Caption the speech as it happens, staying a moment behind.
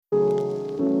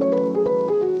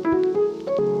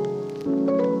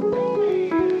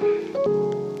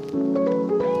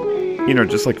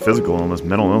just like physical illness,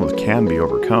 mental illness can be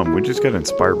overcome. We just got to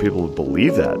inspire people to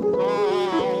believe that.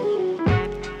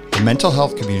 The mental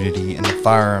health community and the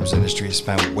firearms industry has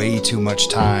spent way too much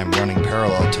time running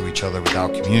parallel to each other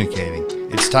without communicating.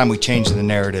 It's time we change the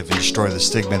narrative and destroy the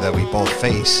stigma that we both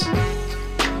face.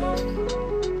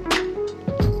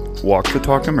 Walk the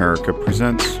Talk America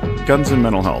presents Guns and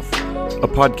Mental Health, a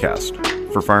podcast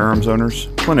for firearms owners,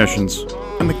 clinicians,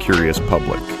 and the curious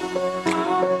public.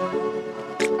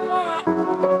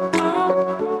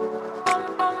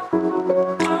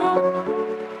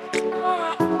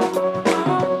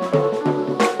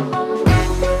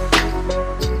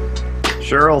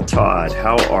 Cheryl Todd,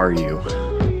 how are you?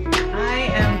 I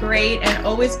am great, and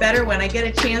always better when I get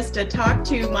a chance to talk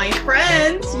to my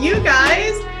friends, you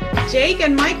guys, Jake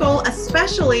and Michael,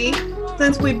 especially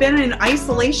since we've been in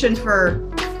isolation for,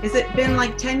 has it been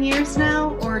like 10 years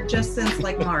now, or just since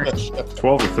like March?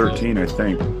 12 or 13, I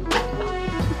think.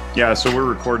 Yeah, so we're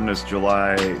recording this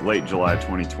late July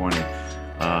 2020.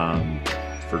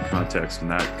 For context in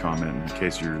that comment, in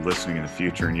case you're listening in the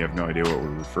future and you have no idea what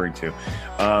we're referring to.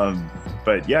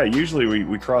 But yeah, usually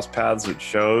we cross paths at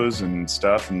shows and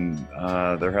stuff, and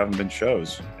there haven't been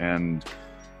shows. And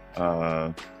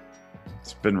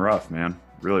it's been rough, man.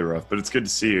 Really rough. But it's good to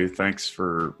see you. Thanks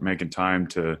for making time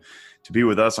to be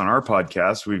with us on our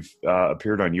podcast. We've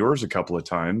appeared on yours a couple of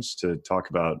times to talk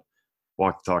about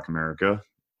Walk the Talk America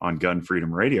on Gun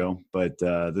Freedom Radio, but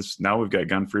now we've got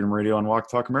Gun Freedom Radio on Walk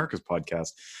the Talk America's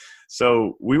podcast.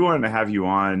 So we wanted to have you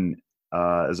on,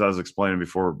 as I was explaining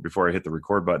before I hit the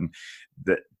record button,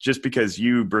 that just because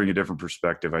you bring a different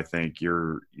perspective, I think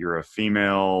you're a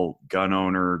female gun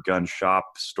owner, gun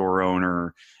shop, store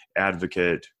owner,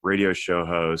 advocate, radio show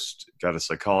host, got a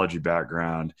psychology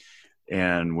background.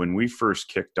 And when we first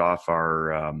kicked off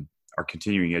our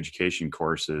continuing education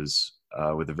courses,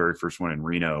 with the very first one in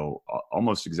Reno,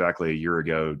 almost exactly a year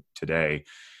ago today,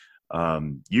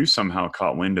 you somehow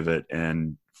caught wind of it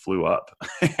and flew up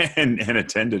and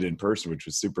attended in person, which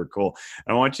was super cool.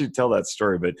 And I want you to tell that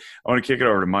story, but I want to kick it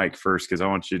over to Mike first, because I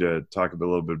want you to talk a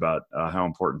little bit about how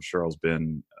important Cheryl's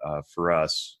been for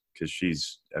us, because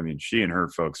she and her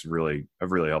folks have really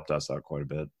helped us out quite a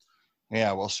bit.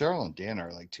 Yeah, well, Cheryl and Dan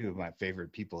are like two of my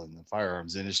favorite people in the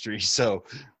firearms industry. So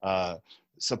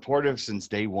supportive since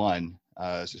day one.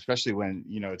 Especially when,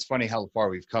 it's funny how far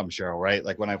we've come, Cheryl, right?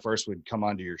 Like when I first would come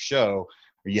onto your show,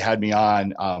 or you had me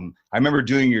on, I remember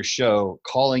doing your show,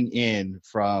 calling in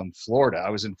from Florida. I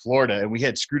was in Florida and we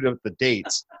had screwed up the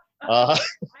dates. I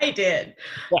did.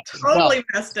 Totally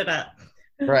messed it up.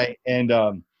 Right. And,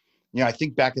 I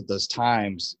think back at those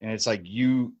times, and it's like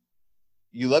you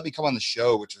let me come on the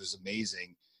show, which was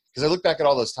amazing, because I look back at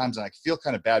all those times and I feel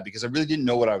kind of bad because I really didn't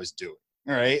know what I was doing.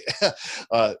 All right.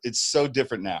 It's so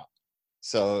different now.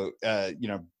 So,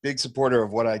 big supporter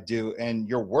of what I do and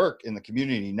your work in the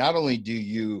community. Not only do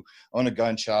you own a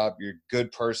gun shop, you're a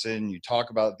good person, you talk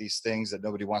about these things that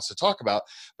nobody wants to talk about,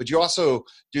 but you also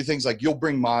do things like you'll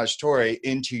bring Maj Toure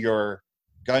into your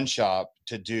gun shop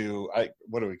to do,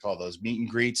 what do we call those, meet and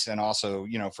greets, and also,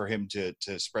 for him to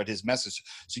spread his message.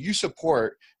 So you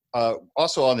support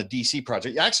also on the DC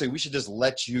project. Actually, we should just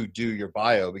let you do your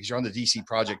bio because you're on the DC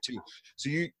project too. So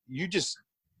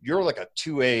you're like a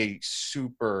 2A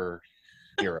super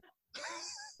hero.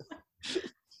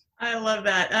 I love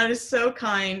that. That is so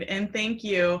kind. And thank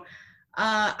you.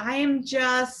 I'm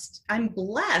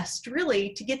blessed really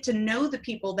to get to know the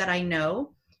people that I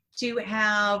know, to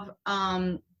have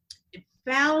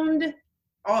found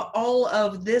all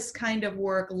of this kind of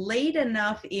work late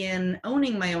enough in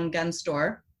owning my own gun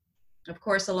store, of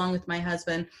course, along with my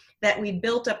husband, that we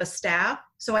built up a staff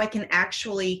so I can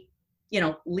actually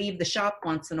leave the shop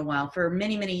once in a while. For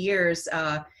many, many years,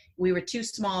 we were too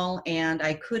small, and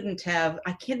I couldn't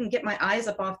get my eyes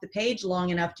up off the page long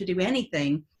enough to do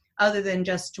anything other than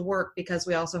just to work, because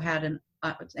we also had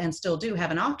and still do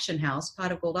have an auction house,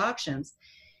 Pot of Gold Auctions.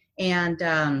 And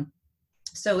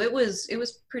so it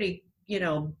was pretty,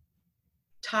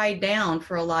 tied down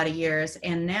for a lot of years.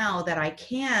 And now that I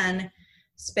can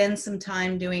spend some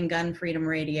time doing Gun Freedom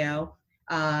Radio,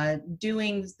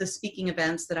 doing the speaking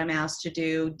events that I'm asked to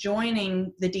do,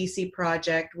 joining the DC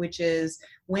Project, which is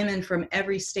women from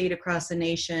every state across the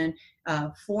nation,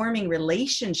 forming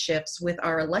relationships with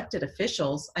our elected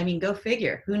officials. I mean, go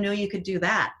figure. Who knew you could do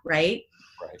that, right?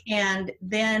 Right. And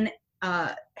then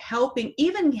helping,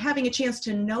 even having a chance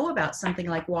to know about something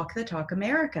like Walk the Talk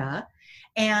America,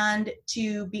 and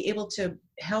to be able to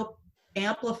help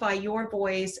amplify your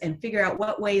voice and figure out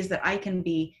what ways that I can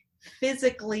be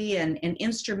physically and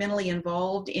instrumentally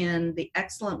involved in the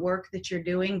excellent work that you're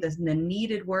doing, the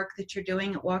needed work that you're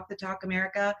doing at Walk the Talk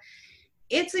America.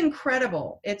 it's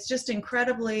incredible. It's just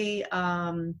incredibly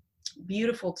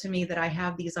beautiful to me that I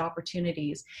have these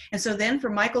opportunities. And so then for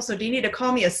Michael Sodini to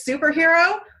call me a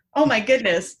superhero, oh my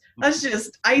goodness, that's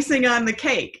just icing on the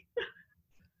cake.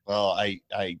 Well,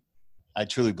 I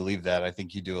truly believe that. I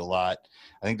think you do a lot.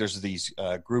 I think there's these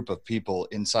group of people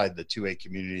inside the 2A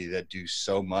community that do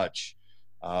so much.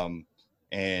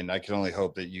 And I can only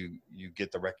hope that you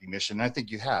get the recognition. And I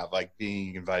think you have, like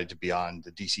being invited to Beyond,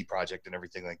 the DC project and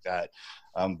everything like that.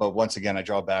 But once again, I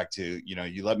draw back to,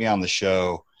 you let me on the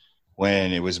show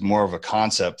when it was more of a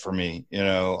concept for me,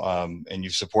 and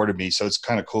you've supported me. So it's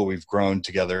kind of cool. We've grown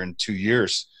together in 2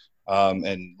 years.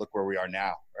 And look where we are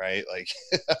now, right? Like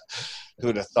who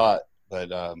would have thought,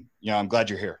 but I'm glad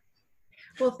you're here.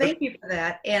 Well, thank you for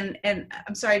that. And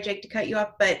I'm sorry, Jake, to cut you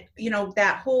off, but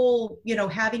that whole,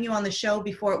 having you on the show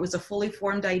before it was a fully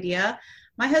formed idea.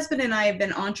 My husband and I have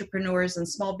been entrepreneurs and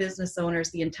small business owners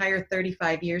the entire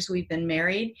 35 years we've been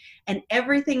married. And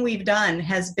everything we've done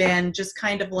has been just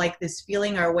kind of like this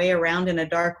feeling our way around in a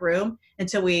dark room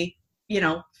until we,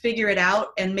 figure it out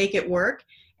and make it work.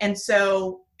 And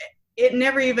so it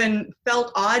never even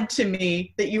felt odd to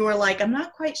me that you were like, I'm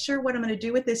not quite sure what I'm going to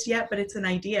do with this yet, but it's an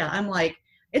idea. I'm like,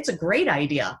 it's a great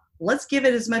idea. Let's give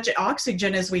it as much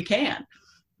oxygen as we can.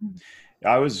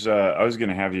 I was going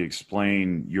to have you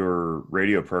explain your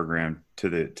radio program to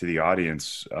the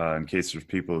audience in case there's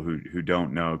people who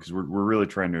don't know, because we're really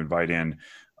trying to invite in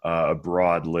a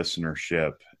broad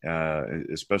listenership,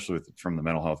 especially from the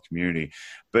mental health community.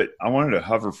 But I wanted to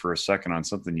hover for a second on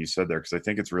something you said there, because I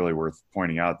think it's really worth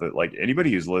pointing out that, like,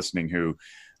 anybody who's listening who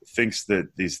thinks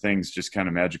that these things just kind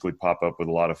of magically pop up with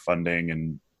a lot of funding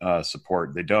and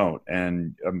support, they don't.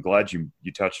 And I'm glad you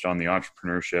touched on the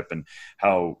entrepreneurship and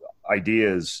how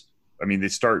ideas, they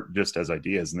start just as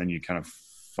ideas, and then you kind of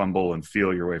fumble and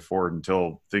feel your way forward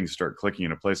until things start clicking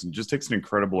into place. And it just takes an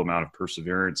incredible amount of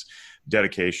perseverance,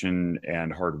 dedication,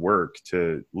 and hard work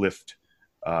to lift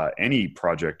any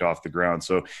project off the ground.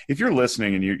 So if you're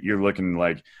listening and you're looking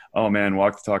like, oh man,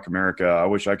 Walk the Talk America, I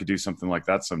wish I could do something like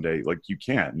that someday. Like, you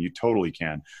totally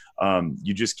can.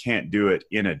 You just can't do it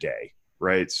in a day,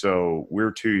 right? So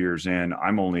we're 2 years in.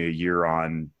 I'm only a year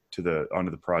onto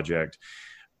the project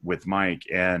with Mike,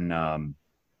 and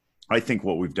I think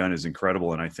what we've done is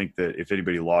incredible. And I think that if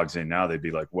anybody logs in now, they'd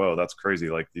be like, whoa, that's crazy.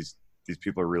 Like, these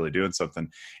people are really doing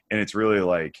something. And it's really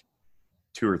like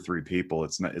 2 or 3 people.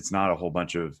 It's not a whole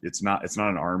bunch of, it's not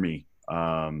an army.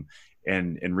 And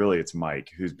really it's Mike,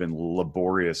 who's been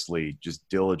laboriously, just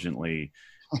diligently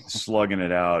slugging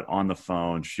it out on the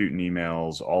phone, shooting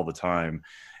emails all the time,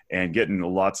 and getting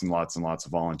lots and lots and lots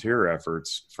of volunteer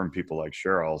efforts from people like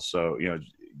Cheryl. So,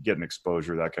 getting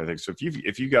exposure, that kind of thing. So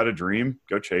if you got a dream,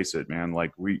 go chase it, man.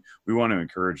 Like, we want to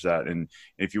encourage that. And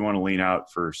if you want to lean out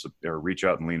or reach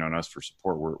out and lean on us for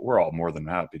support, we're all more than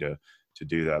happy to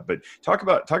do that. But talk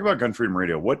about Gun Freedom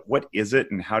Radio. What is it,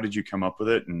 and how did you come up with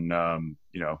it? And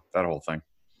that whole thing.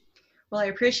 Well, I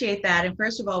appreciate that. And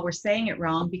first of all, we're saying it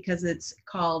wrong because it's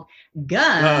called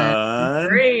Gun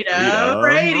Freedom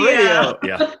Radio.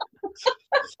 Yeah.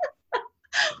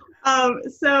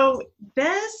 So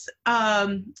this,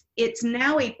 it's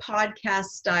now a podcast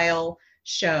style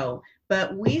show,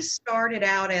 but we started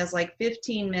out as like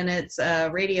 15 minutes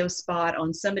radio spot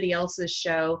on somebody else's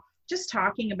show, just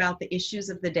talking about the issues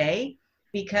of the day.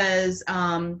 Because,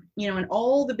 in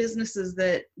all the businesses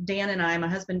that my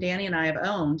husband Danny and I have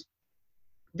owned,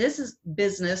 this is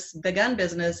business, the gun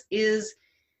business is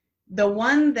the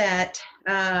one that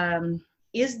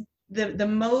is the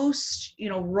most,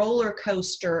 roller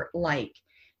coaster like,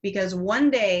 because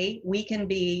one day we can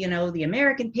be, the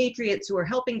American patriots who are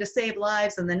helping to save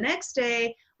lives. And the next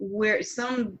day where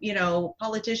some,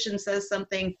 politician says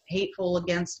something hateful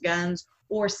against guns,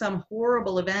 or some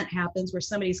horrible event happens where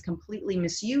somebody's completely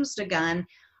misused a gun.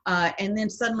 And then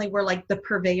suddenly we're like the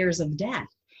purveyors of death.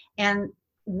 And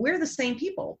we're the same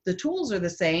people. The tools are the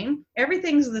same.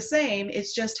 Everything's the same.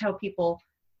 It's just how people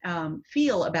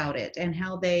feel about it, and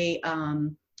how they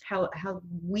how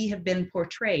we have been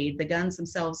portrayed, the guns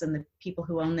themselves and the people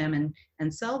who own them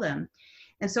and sell them.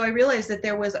 And so I realized that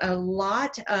there was a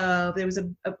lot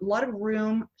of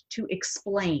room to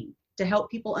explain, to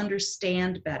help people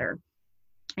understand better.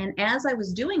 And as I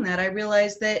was doing that, I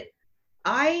realized that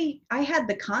I had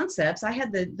the concepts, I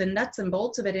had the nuts and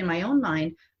bolts of it in my own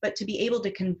mind, but to be able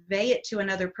to convey it to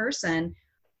another person,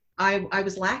 I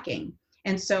was lacking.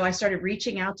 And so I started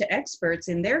reaching out to experts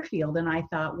in their field, and I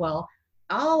thought, well,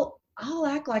 I'll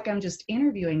act like I'm just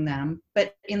interviewing them.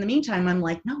 But in the meantime, I'm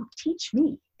like, no, teach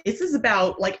me. This is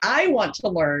about, like, I want to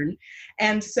learn.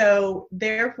 And so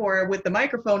therefore, with the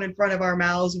microphone in front of our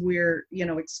mouths, we're,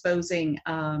 exposing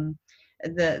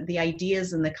the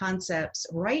ideas and the concepts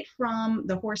right from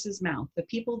the horse's mouth. The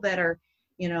people that are,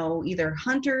 either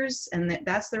hunters and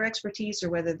that's their expertise, or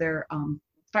whether they're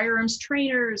firearms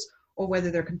trainers, or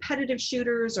whether they're competitive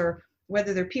shooters, or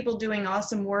whether they're people doing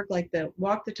awesome work like the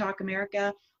Walk the Talk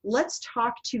America. Let's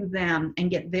talk to them and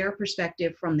get their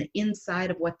perspective from the inside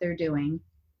of what they're doing.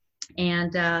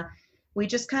 And we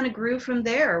just kind of grew from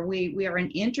there. We are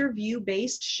an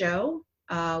interview-based show.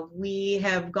 We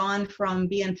have gone from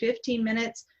being 15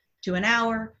 minutes to an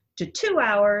hour to 2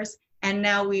 hours, and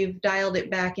now we've dialed it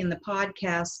back in the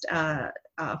podcast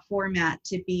format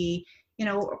to be,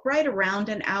 right around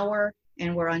an hour.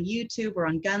 And we're on YouTube, we're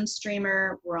on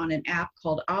Gunstreamer, we're on an app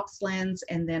called OpsLens,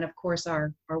 and then of course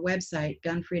our website,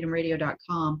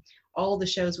 gunfreedomradio.com. All the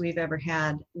shows we've ever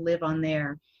had live on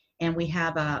there. And we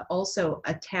have also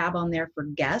a tab on there for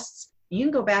guests. You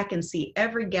can go back and see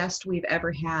every guest we've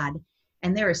ever had.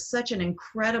 And there is such an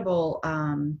incredible,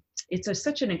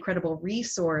 such an incredible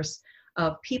resource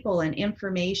of people and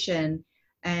information.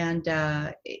 And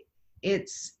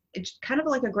it's kind of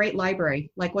like a great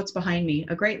library, like what's behind me,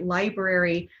 a great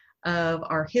library of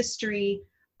our history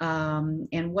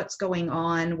and what's going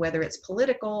on, whether it's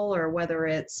political or whether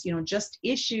it's, just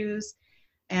issues.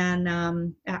 And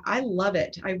I love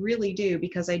it. I really do,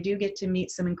 because I do get to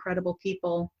meet some incredible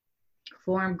people,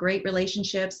 form great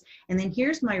relationships. And then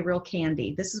here's my real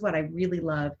candy. This is what I really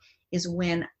love, is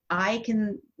when I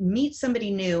can meet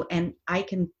somebody new and I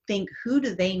can think, who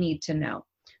do they need to know?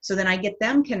 So then I get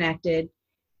them connected,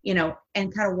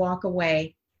 and kind of walk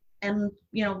away and,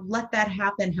 let that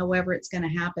happen however it's going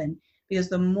to happen. Because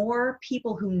the more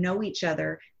people who know each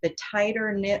other, the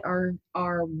tighter knit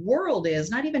our world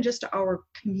is, not even just our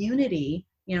community,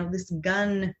 this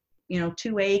gun,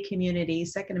 2A community,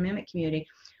 Second Amendment community,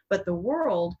 but the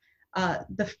world,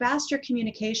 the faster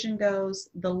communication goes,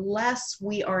 the less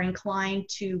we are inclined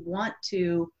to want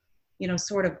to,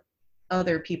 sort of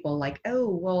other people like, oh,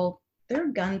 well, they're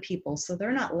gun people, so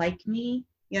they're not like me,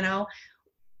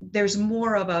 There's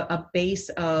more of a base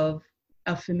of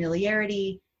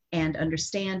familiarity and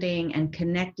understanding and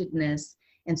connectedness.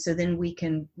 And so then we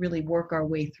can really work our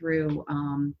way through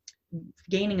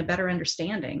gaining a better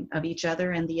understanding of each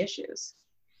other and the issues.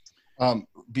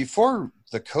 Before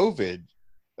the COVID,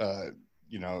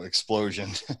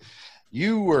 explosion,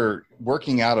 you were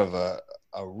working out of a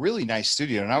really nice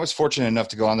studio. And I was fortunate enough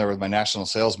to go on there with my national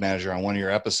sales manager on one of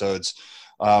your episodes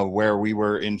where we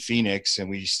were in Phoenix and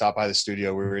we stopped by the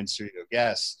studio. We were in studio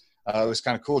guests. It was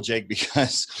kind of cool, Jake,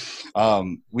 because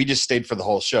we just stayed for the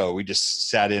whole show. We just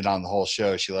sat in on the whole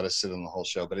show. She let us sit on the whole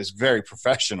show, but it's very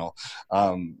professional,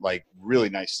 like really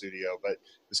nice studio. But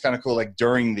it's kind of cool. Like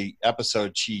during the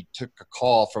episode, she took a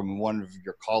call from one of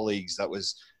your colleagues that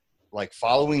was like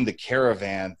following the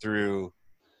caravan through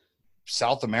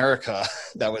South America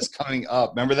that was coming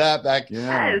up. Remember that back?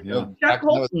 Yeah. Chuck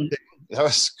Holton. That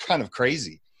was kind of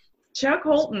crazy. Chuck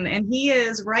Holton, and he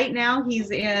is right now,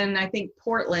 he's in, I think,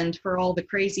 Portland for all the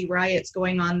crazy riots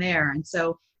going on there. And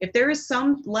so if there is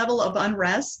some level of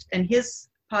unrest, and his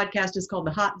podcast is called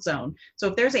The Hot Zone. So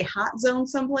if there's a hot zone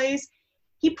someplace,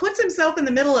 he puts himself in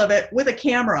the middle of it with a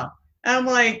camera. And I'm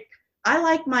like, I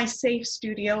like my safe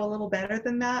studio a little better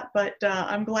than that, but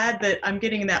I'm glad that I'm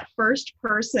getting that first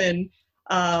person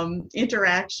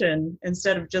interaction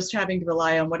instead of just having to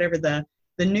rely on whatever the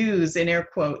news, in air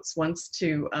quotes, wants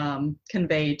to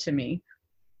convey to me.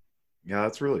 Yeah,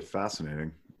 that's really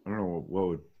fascinating. I don't know what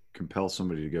would compel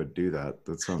somebody to go do that.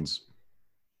 That sounds...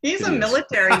 He's hideous. a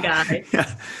military guy, Yeah.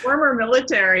 Former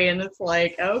military, and it's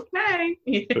like, okay,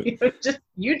 just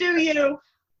you do you.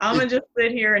 I'm going to just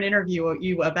sit here and interview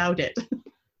you about it.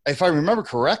 If I remember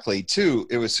correctly, too,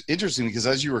 it was interesting because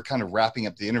as you were kind of wrapping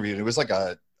up the interview, it was like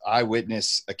a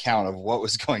eyewitness account of what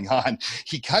was going on.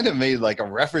 He kind of made like a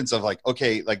reference of like,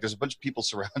 okay, like there's a bunch of people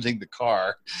surrounding the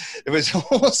car. It was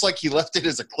almost like he left it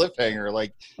as a cliffhanger.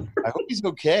 Like, I hope he's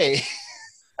okay.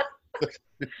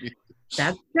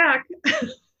 That's Chuck.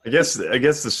 I guess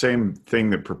the same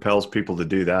thing that propels people to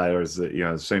do that is that,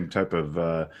 the same type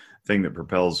of thing that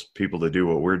propels people to do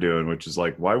what we're doing, which is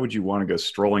like, why would you want to go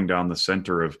strolling down the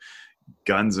center of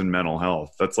guns and mental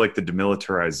health? That's like the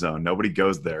demilitarized zone. Nobody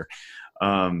goes there.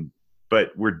 But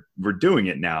we're doing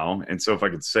it now. And so if I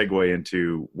could segue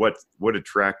into what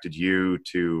attracted you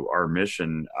to our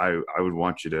mission, I would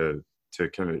want you to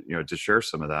kind of, to share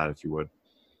some of that, if you would.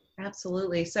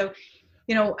 Absolutely. So,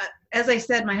 as I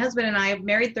said, my husband and I have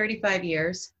married 35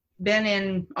 years, been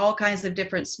in all kinds of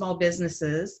different small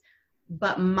businesses,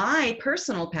 but my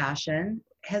personal passion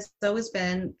has always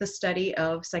been the study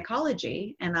of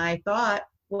psychology. And I thought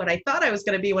what I thought I was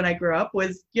going to be when I grew up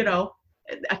was,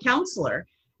 a counselor.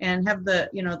 and have the,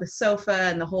 the sofa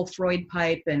and the whole Freud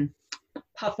pipe and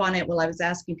puff on it while I was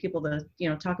asking people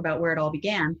to, talk about where it all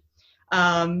began.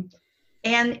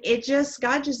 And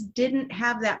God just didn't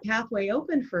have that pathway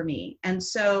open for me. And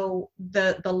so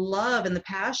the love and the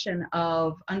passion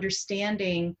of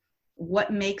understanding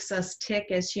what makes us tick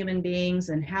as human beings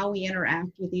and how we interact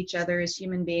with each other as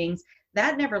human beings,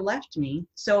 that never left me.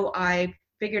 So I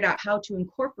figured out how to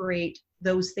incorporate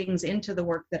those things into the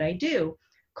work that I do.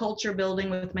 Culture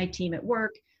building with my team at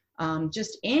work,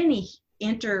 just any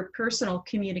interpersonal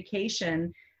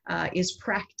communication is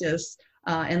practice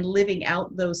and living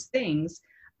out those things.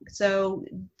 So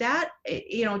that,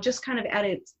 just kind of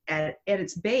at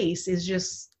its base is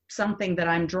just something that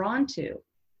I'm drawn to.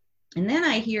 And then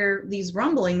I hear these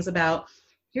rumblings about,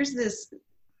 here's this,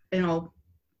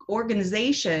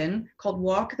 organization called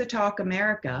Walk the Talk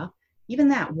America. Even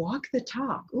that, walk the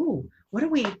talk. Ooh, what are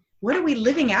we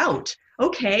living out?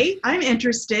 Okay, I'm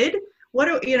interested.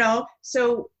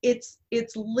 So it's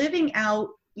living out,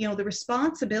 the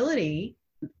responsibility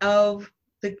of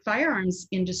the firearms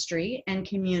industry and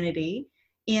community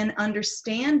in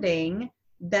understanding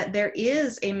that there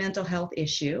is a mental health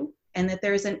issue and that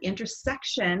there's an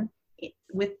intersection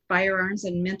with firearms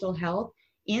and mental health,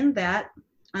 in that,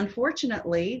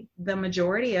 unfortunately, the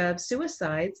majority of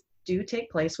suicides do take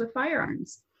place with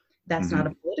firearms. That's not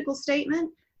a political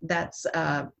statement. That's,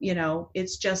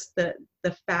 it's just the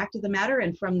fact of the matter.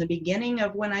 And from the beginning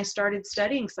of when I started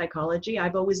studying psychology,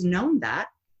 I've always known that.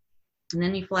 And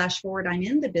then you flash forward, I'm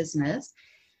in the business,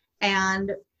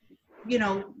 and,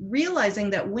 realizing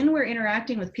that when we're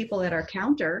interacting with people at our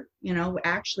counter,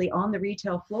 actually on the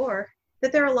retail floor,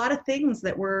 that there are a lot of things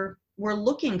that we're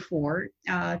looking for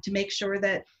to make sure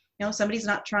that, somebody's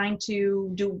not trying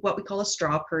to do what we call a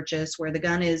straw purchase, where the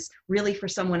gun is really for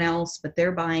someone else, but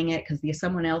they're buying it because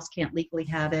someone else can't legally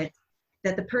have it.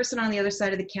 That the person on the other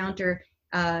side of the counter,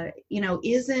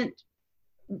 isn't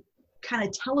kind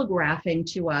of telegraphing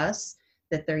to us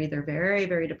that they're either very,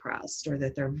 very depressed or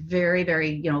that they're very,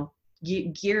 very,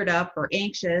 geared up or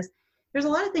anxious. There's a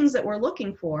lot of things that we're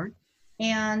looking for,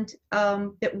 and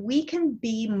that we can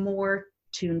be more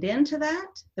tuned into that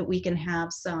we can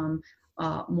have some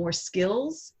more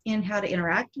skills in how to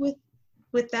interact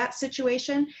with that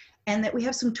situation, and that we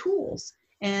have some tools.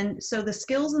 And so the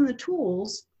skills and the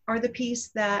tools are the piece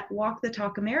that Walk the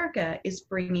Talk America is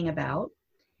bringing about.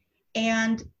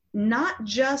 And not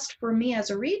just for me as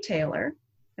a retailer.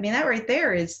 I mean, that right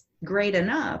there is great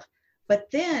enough. But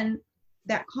then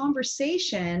that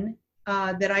conversation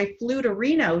that I flew to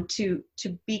Reno to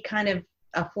be kind of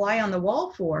a fly on the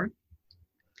wall for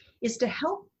is to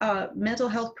help mental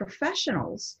health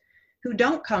professionals who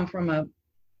don't come from a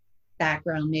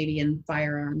background maybe in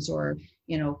firearms or,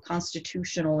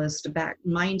 constitutionalist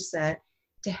mindset,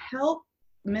 to help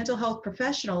mental health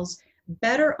professionals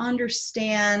better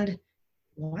understand,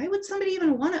 why would somebody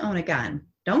even want to own a gun?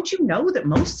 Don't you know that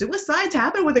most suicides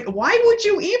happen with a gun? Why would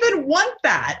you even want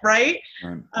that, right?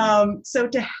 So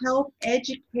to help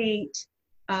educate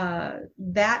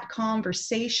that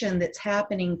conversation that's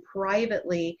happening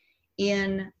privately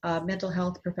in a mental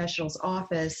health professional's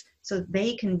office, so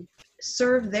they can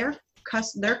serve their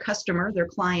customer, their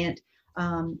client,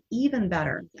 even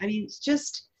better. I mean,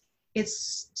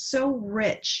 it's so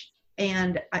rich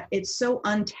and it's so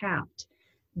untapped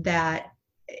that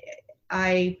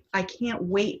I can't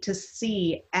wait to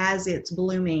see as it's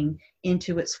blooming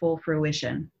into its full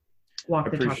fruition. I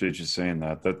appreciate you saying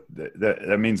that.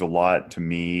 That means a lot to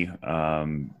me.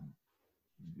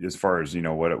 As far as,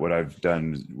 what I've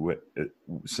done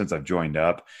since I've joined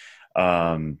up,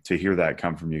 to hear that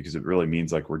come from you, because it really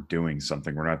means like we're doing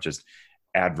something. We're not just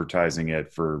advertising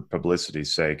it for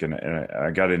publicity's sake. And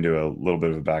I got into a little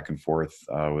bit of a back and forth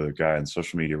with a guy on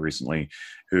social media recently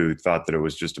who thought that it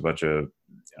was just a bunch of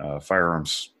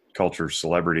firearms culture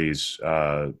celebrities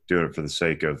doing it for the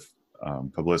sake of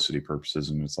publicity purposes.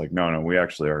 And it's like, no, we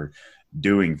actually are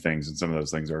doing things. And some of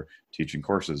those things are teaching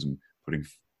courses and putting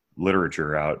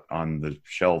literature out on the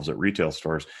shelves at retail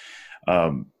stores.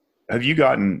 Have you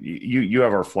gotten, you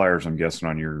have our flyers, I'm guessing,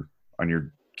 on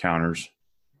your counters?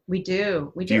 We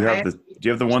do. Do you have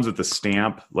the ones with the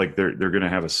stamp? Like they're going to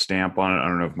have a stamp on it. I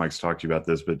don't know if Mike's talked to you about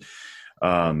this, but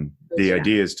the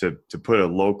idea is to put a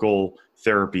local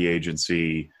therapy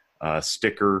agency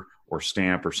sticker or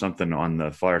stamp or something on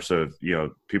the flyer. So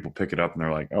if, people pick it up and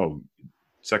they're like, oh,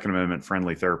 Second Amendment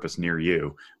friendly therapist near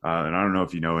you. And I don't know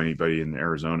if you know anybody in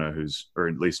Arizona or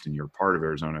at least in your part of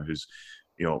Arizona, who's,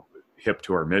 hip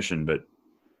to our mission, but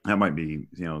that might be,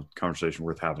 conversation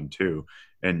worth having too.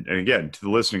 And again, to the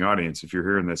listening audience, if you're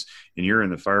hearing this and you're in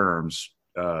the firearms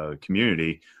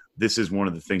community, this is one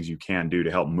of the things you can do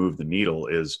to help move the needle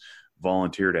is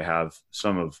volunteer to have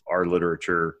some of our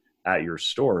literature at your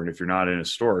store. And if you're not in a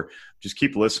store, just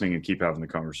keep listening and keep having the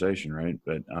conversation. Right.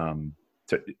 But,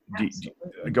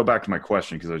 go back to my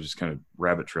question, because I just kind of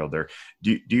rabbit trailed there.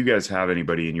 Do you guys have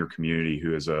anybody in your community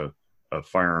who is a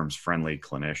firearms friendly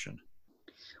clinician?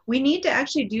 We need to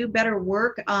actually do better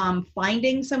work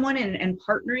finding someone and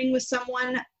partnering with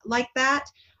someone like that,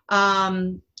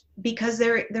 because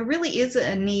there really is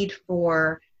a need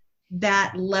for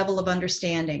that level of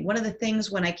understanding. One of the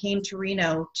things when I came to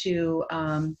Reno to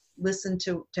listen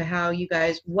to how you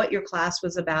guys, what your class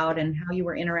was about and how you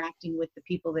were interacting with the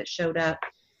people that showed up,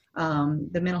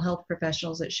 the mental health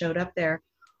professionals that showed up there,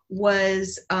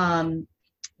 was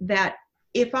that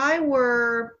if I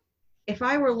were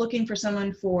looking for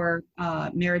someone for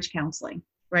marriage counseling,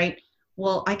 right?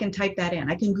 Well, I can type that in.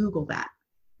 I can Google that,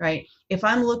 right? If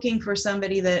I'm looking for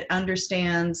somebody that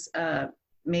understands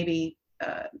maybe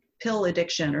pill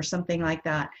addiction or something like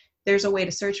that, there's a way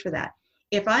to search for that.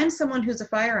 If I'm someone who's a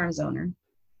firearms owner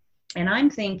and I'm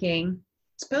thinking,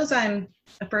 suppose I'm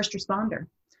a first responder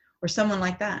or someone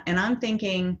like that, and I'm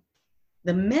thinking,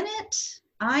 the minute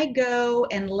I go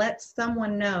and let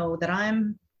someone know that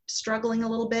I'm struggling a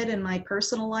little bit in my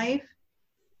personal life,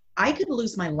 I could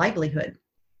lose my livelihood.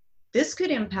 This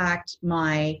could impact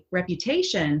my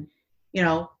reputation,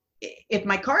 if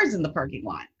my car's in the parking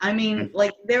lot. I mean,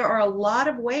 like, there are a lot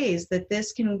of ways that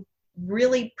this can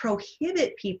really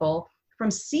prohibit people from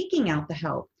seeking out the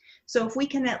help. So if we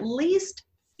can at least,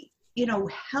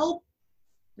 help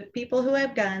the people who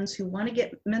have guns, who want to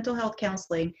get mental health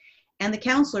counseling, and the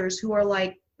counselors who are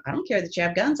like, I don't care that you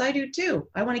have guns, I do too,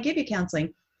 I want to give you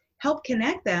counseling, help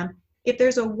connect them. If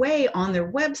there's a way on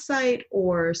their website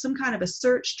or some kind of a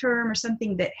search term or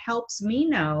something that helps me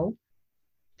know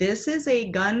this is a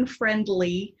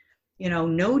gun-friendly,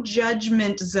 no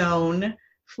judgment zone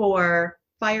for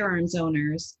firearms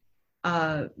owners,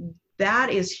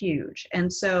 that is huge.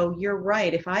 And so you're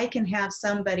right. If I can have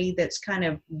somebody that's kind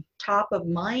of top of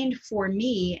mind for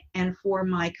me and for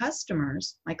my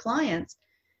customers, my clients,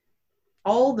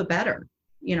 all the better.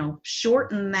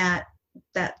 Shorten that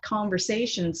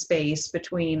conversation space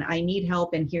between I need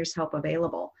help and here's help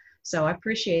available. So I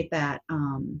appreciate that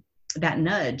that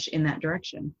nudge in that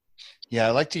direction. Yeah,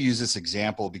 I like to use this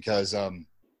example because I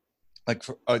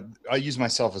use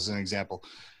myself as an example.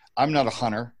 I'm not a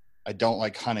hunter. I don't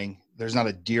like hunting. There's not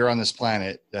a deer on this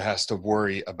planet that has to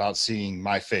worry about seeing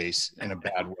my face in a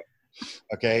bad way.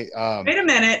 Okay. Wait a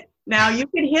minute. Now you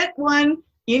can hit one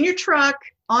in your truck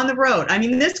on the road. I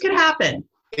mean, this could happen.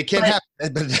 It can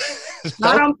happen, but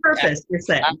not on purpose, you're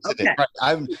saying. Okay. Right.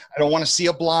 I don't want to see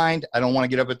a blind. I don't want to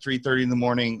get up at 3:30 in the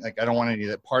morning. Like, I don't want any of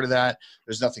that part of that.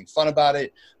 There's nothing fun about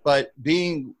it. But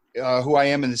being who I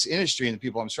am in this industry and the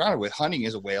people I'm surrounded with, hunting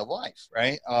is a way of life,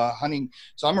 right? Hunting.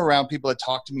 So I'm around people that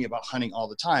talk to me about hunting all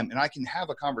the time, and I can have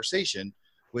a conversation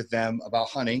with them about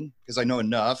hunting because I know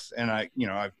enough, and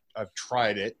I've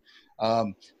tried it.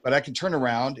 But I can turn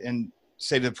around and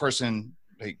say to the person,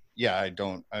 like, yeah,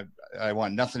 I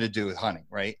want nothing to do with hunting,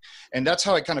 right? And that's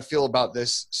how I kind of feel about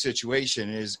this situation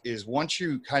is once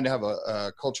you kind of have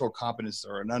a cultural competence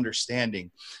or an understanding,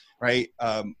 right?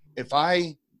 If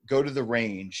I go to the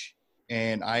range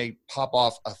and I pop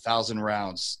off 1,000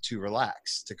 rounds to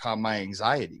relax, to calm my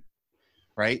anxiety,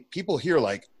 right? People hear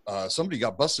like, somebody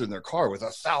got busted in their car with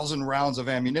 1,000 rounds of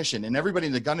ammunition, and everybody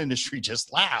in the gun industry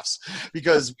just laughs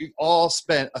because we all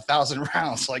spent 1,000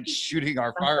 rounds like shooting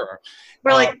our firearm.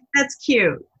 We're like, that's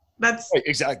cute. That's right,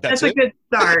 exactly. That's a good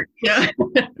start. Yeah.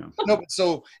 No, but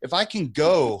so if I can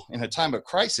go in a time of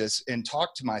crisis and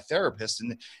talk to my therapist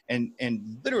and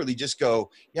literally just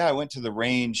go, yeah, I went to the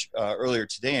range earlier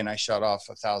today and I shot off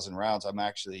 1,000 rounds.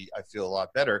 I feel a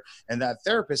lot better. And that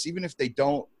therapist, even if they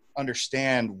don't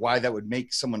understand why that would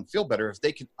make someone feel better, if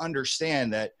they can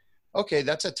understand that, okay,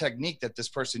 that's a technique that this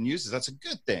person uses, that's a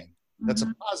good thing. That's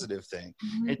a positive thing.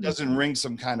 It doesn't ring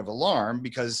some kind of alarm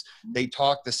because they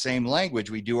talk the same language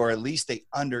we do, or at least they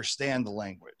understand the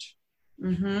language.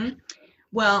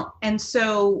 Well, and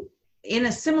so in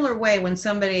a similar way, when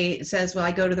somebody says, well,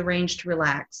 I go to the range to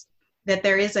relax, that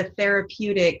there is a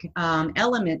therapeutic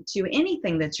element to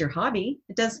anything that's your hobby.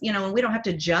 It does, and we don't have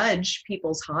to judge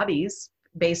people's hobbies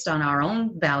based on our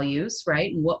own values,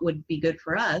 right? And what would be good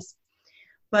for us.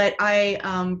 But I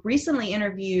recently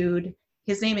interviewed,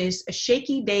 his name is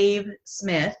Shaky Dave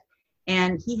Smith,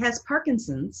 and he has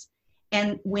Parkinson's.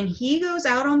 And when he goes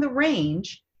out on the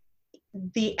range,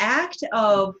 the act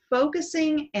of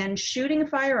focusing and shooting a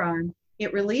firearm,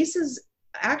 it releases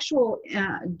actual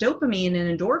dopamine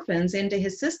and endorphins into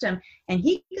his system. And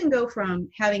he can go from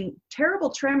having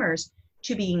terrible tremors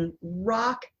to being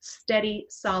rock steady,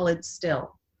 solid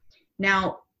still.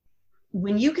 Now,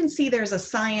 when you can see there's a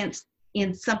science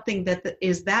in something that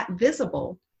is that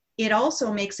visible, it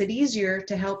also makes it easier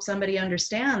to help somebody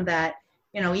understand that,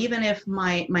 even if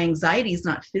my anxiety is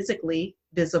not physically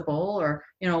visible or,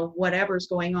 whatever's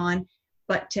going on,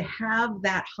 but to have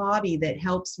that hobby that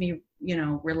helps me,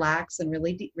 relax and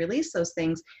really release those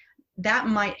things, that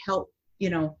might help,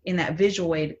 in that visual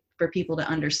way for people to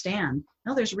understand.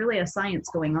 No, there's really a science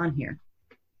going on here.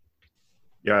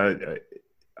 Yeah,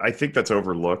 I think that's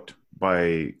overlooked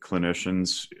by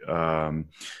clinicians.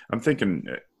 I'm thinking,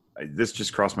 this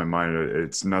just crossed my mind.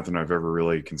 It's nothing I've ever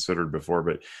really considered before,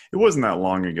 but it wasn't that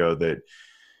long ago that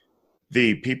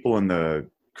the people in the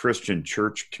Christian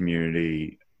church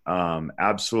community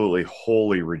absolutely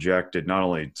wholly rejected not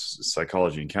only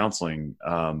psychology and counseling,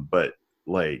 but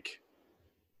like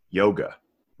yoga,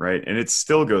 right? And it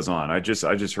still goes on. I just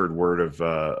heard word of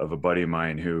a buddy of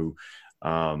mine who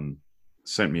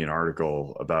sent me an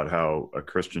article about how a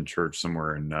Christian church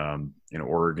somewhere in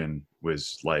Oregon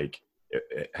was like,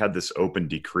 it had this open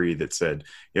decree that said,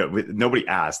 nobody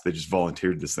asked, they just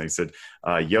volunteered this thing. It said,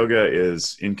 yoga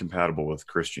is incompatible with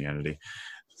Christianity.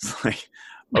 It's like,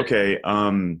 okay,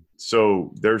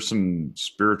 so there's some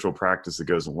spiritual practice that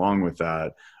goes along with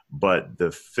that, but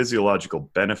the physiological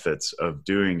benefits of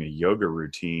doing a yoga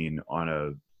routine on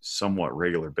a somewhat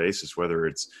regular basis, whether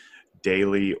it's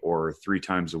daily or 3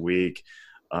 times a week,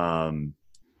 you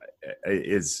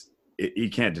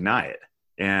can't deny it.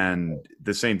 And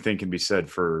the same thing can be said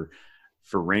for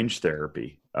range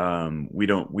therapy. We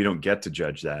don't get to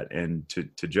judge that, and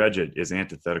to judge it is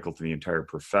antithetical to the entire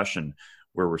profession,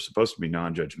 where we're supposed to be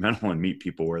non-judgmental and meet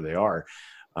people where they are.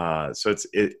 So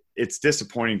it's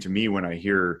disappointing to me when I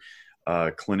hear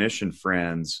clinician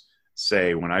friends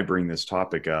say, when I bring this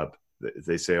topic up,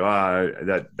 they say,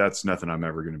 that's nothing I'm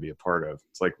ever going to be a part of.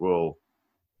 It's like, well,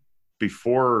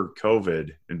 before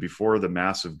COVID and before the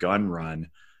massive gun run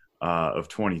of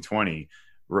 2020,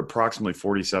 approximately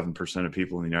 47% of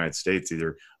people in the United States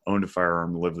either owned a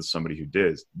firearm or lived with somebody who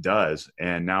does.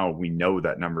 And now we know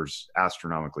that number's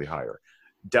astronomically higher,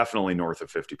 definitely north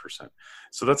of 50%.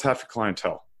 So that's half your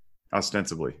clientele,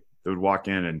 ostensibly. They would walk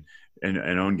in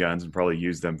and own guns and probably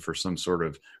use them for some sort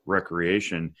of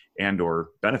recreation and or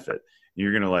benefit.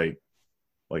 You're going to like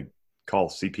call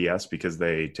CPS because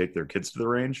they take their kids to the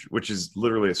range, which is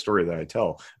literally a story that I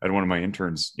tell. I had one of my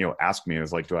interns, ask me, I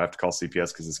was like, do I have to call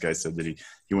CPS? Because this guy said that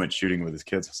he went shooting with his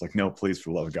kids. I was like, no, please,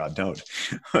 for the love of God, don't.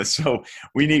 So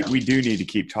we do need to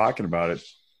keep talking about it.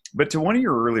 But to one of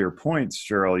your earlier points,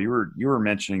 Cheryl, you were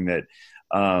mentioning that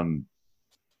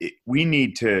we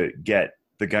need to get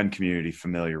the gun community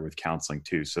familiar with counseling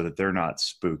too, so that they're not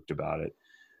spooked about it.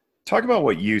 Talk about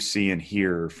what you see and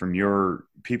hear from your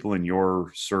people in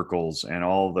your circles and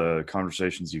all the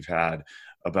conversations you've had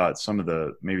about some of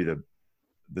the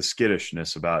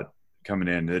skittishness about coming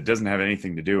in. It doesn't have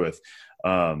anything to do with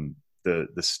the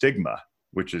stigma,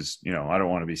 which is, I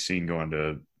don't want to be seen going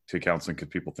to counseling because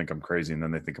people think I'm crazy and then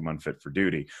they think I'm unfit for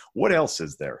duty. What else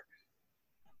is there?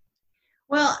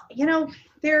 Well,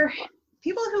 there are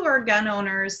people who are gun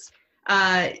owners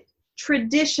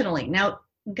traditionally. Now,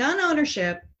 gun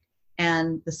ownership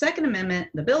and the Second Amendment,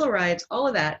 the Bill of Rights, all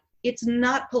of that, it's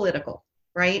not political,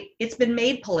 right? It's been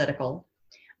made political.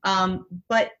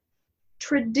 But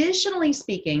traditionally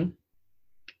speaking,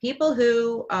 people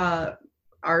who are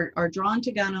drawn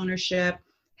to gun ownership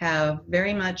have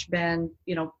very much been,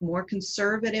 more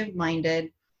conservative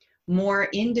minded, more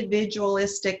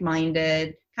individualistic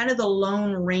minded, kind of the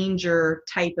Lone Ranger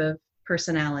type of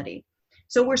personality.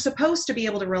 So we're supposed to be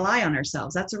able to rely on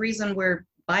ourselves. That's the reason we're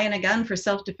buying a gun for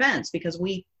self-defense, because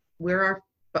we're our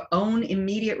own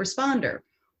immediate responder.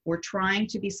 We're trying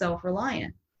to be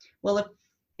self-reliant. Well,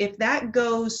 if that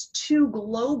goes too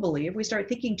globally, if we start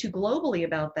thinking too globally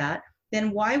about that,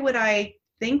 then why would I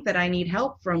think that I need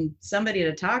help from somebody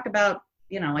to talk about,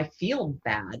 I feel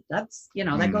bad? That's,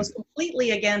 that goes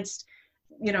completely against,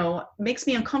 makes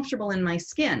me uncomfortable in my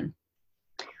skin.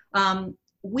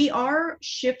 We are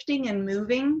shifting and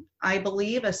moving, I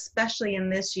believe, especially in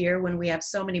this year when we have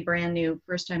so many brand new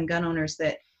first-time gun owners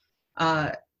that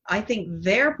I think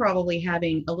they're probably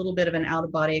having a little bit of an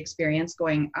out-of-body experience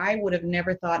going, I would have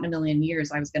never thought in a million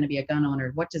years I was going to be a gun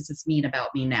owner. What does this mean about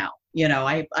me now?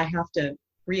 I have to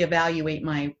reevaluate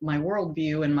my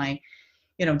worldview and my,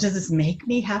 does this make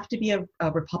me have to be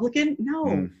a Republican?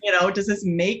 No. Does this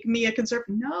make me a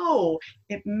conservative? No.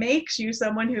 It makes you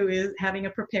someone who is having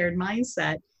a prepared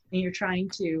mindset and you're trying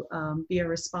to be a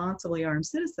responsibly armed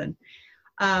citizen.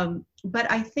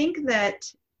 But I think that,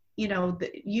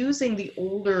 using the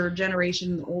older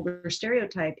generation, the older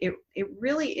stereotype, it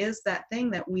really is that thing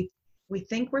that we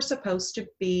think we're supposed to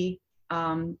be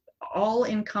all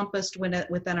encompassed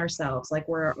within ourselves, like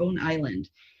we're our own island.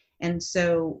 And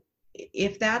so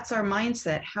if that's our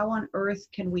mindset, how on earth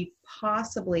can we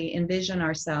possibly envision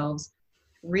ourselves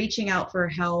reaching out for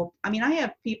help? I mean, I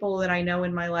have people that I know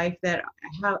in my life that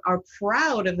are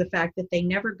proud of the fact that they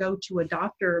never go to a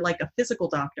doctor, like a physical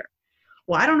doctor.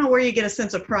 Well, I don't know where you get a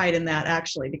sense of pride in that,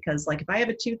 actually, because like if I have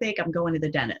a toothache, I'm going to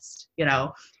the dentist.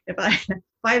 If I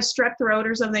have strep throat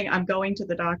or something, I'm going to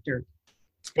the doctor.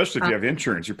 Especially if you have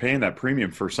insurance, you're paying that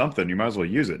premium for something, you might as well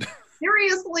use it.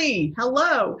 Seriously,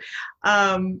 hello.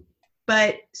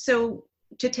 But so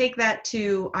to take that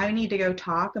to, I need to go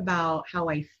talk about how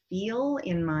I feel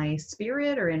in my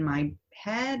spirit or in my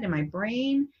head and my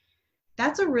brain,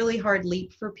 that's a really hard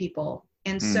leap for people.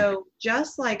 And so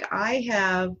just like I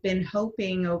have been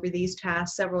hoping over these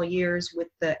past several years with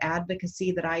the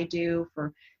advocacy that I do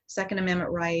for Second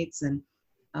Amendment rights and,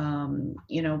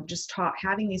 just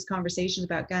having these conversations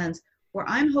about guns, where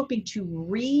I'm hoping to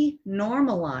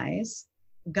re-normalize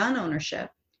gun ownership,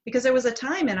 because there was a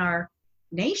time in our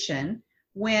nation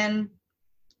when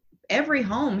every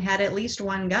home had at least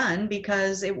one gun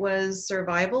because it was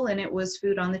survival and it was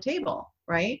food on the table,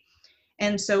 right?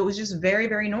 And so it was just very,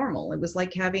 very normal. It was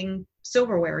like having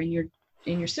silverware in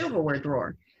your silverware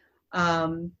drawer.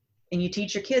 And you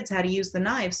teach your kids how to use the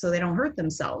knives so they don't hurt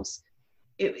themselves.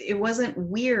 It wasn't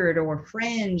weird or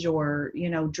fringe or,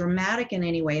 dramatic in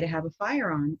any way to have a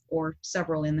firearm or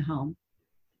several in the home.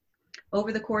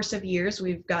 Over the course of years,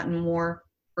 we've gotten more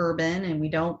urban and we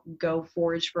don't go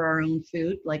forage for our own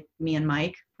food like me and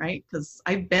Mike, right? Because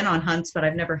I've been on hunts, but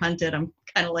I've never hunted. I'm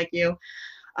kind of like you.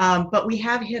 But we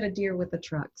have hit a deer with a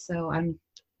truck. So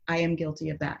I am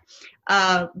guilty of that.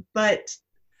 But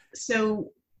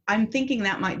so I'm thinking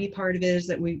that might be part of it, is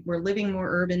that we're living more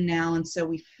urban now. And so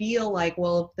we feel like,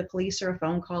 well, if the police are a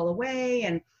phone call away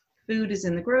and food is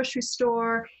in the grocery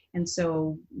store, and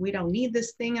so we don't need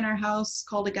this thing in our house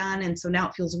called a gun. And so now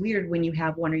it feels weird when you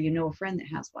have one or a friend that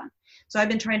has one. So I've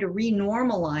been trying to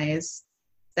re-normalize.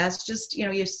 That's just,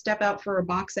 you step out for a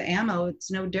box of ammo.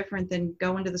 It's no different than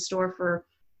going to the store for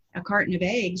a carton of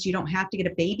eggs. You don't have to get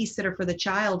a babysitter for the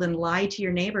child and lie to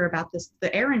your neighbor about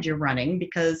the errand you're running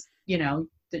because,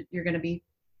 that you're going to be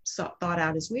thought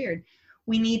out as weird.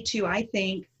 We need to, I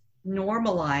think,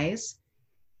 normalize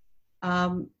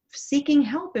seeking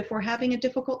help if we're having a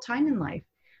difficult time in life,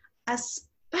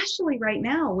 especially right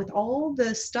now with all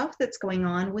the stuff that's going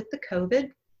on with the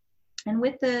COVID and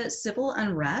with the civil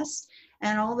unrest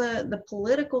and all the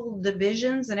political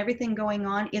divisions and everything going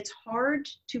on. It's hard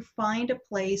to find a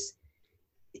place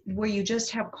where you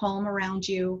just have calm around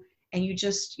you and you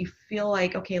feel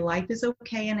like, okay, life is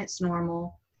okay and it's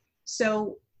normal.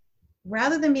 So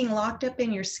rather than being locked up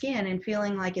in your skin and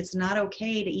feeling like it's not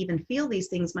okay to even feel these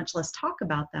things, much less talk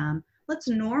about them, let's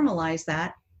normalize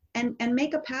that and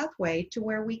make a pathway to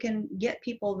where we can get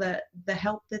people the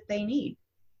help that they need.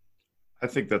 I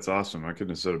think that's awesome. I couldn't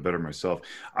have said it better myself.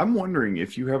 I'm wondering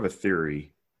if you have a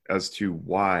theory as to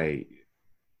why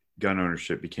gun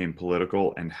ownership became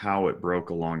political and how it broke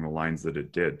along the lines that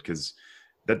it did, because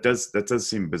that does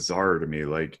seem bizarre to me.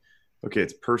 Like, okay,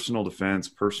 it's personal defense,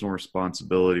 personal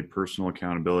responsibility, personal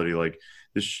accountability. Like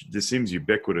this seems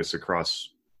ubiquitous across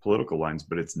political lines,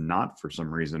 but it's not for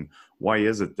some reason. Why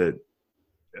is it that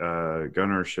gun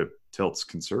ownership tilts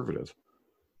conservative?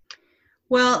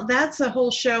 Well, that's a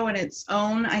whole show in its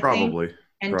own, I think,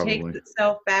 and takes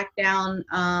itself back down,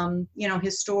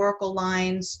 historical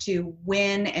lines to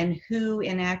when and who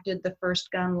enacted the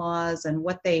first gun laws and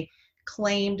what they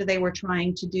claimed they were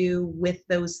trying to do with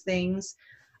those things.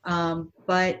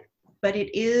 But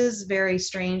it is very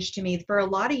strange to me. For a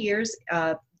lot of years,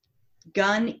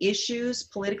 gun issues,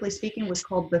 politically speaking, was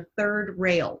called the third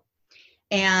rail.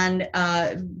 And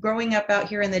growing up out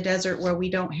here in the desert where we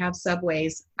don't have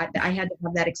subways, I had to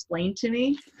have that explained to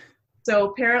me.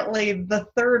 So apparently the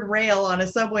third rail on a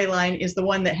subway line is the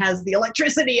one that has the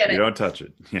electricity in it. You don't touch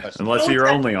it. Yeah, unless you're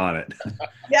only on it.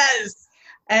 Yes.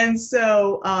 And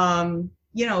so,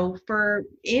 for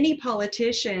any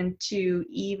politician to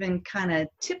even kind of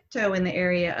tiptoe in the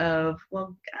area of,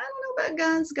 well, I don't know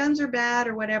about guns are bad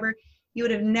or whatever, you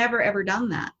would have never, ever done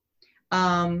that.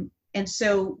 And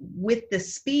so with the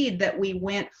speed that we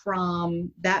went from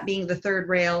that being the third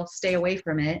rail, stay away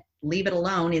from it, leave it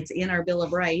alone, it's in our Bill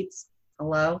of Rights,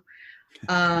 hello,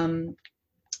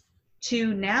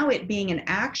 to now it being an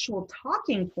actual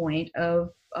talking point of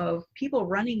people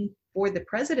running for the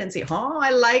presidency. Oh,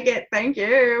 I like it. Thank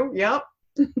you. Yep.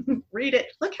 read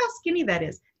it. Look how skinny that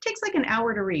is. It takes like an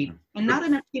hour to read, and not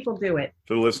enough people do it.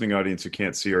 For the listening audience who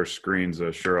can't see our screens,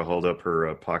 Cheryl held up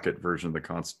her pocket version of the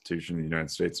Constitution of the United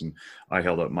States, and I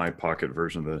held up my pocket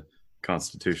version of the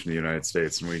Constitution of the United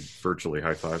States, and we virtually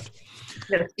high-fived.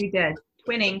 Yes, we did.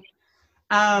 Twinning.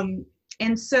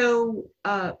 And so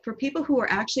for people who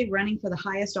are actually running for the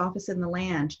highest office in the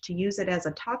land, to use it as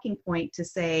a talking point to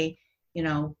say, you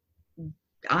know,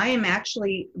 I am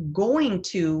actually going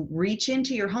to reach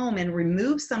into your home and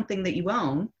remove something that you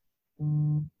own,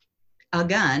 a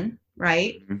gun,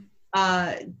 right?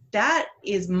 Mm-hmm. That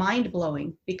is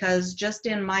mind-blowing, because just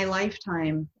in my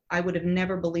lifetime, I would have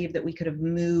never believed that we could have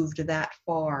moved that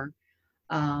far,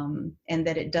 and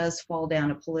that it does fall down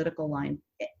a political line.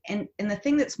 And the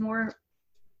thing that's more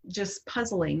just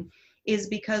puzzling is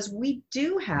because we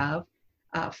do have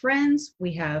friends,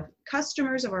 we have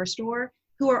customers of our store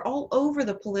who are all over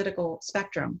the political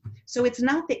spectrum. So it's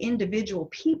not the individual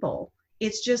people.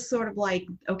 It's just sort of like,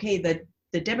 okay,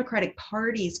 the Democratic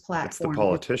Party's platform. It's the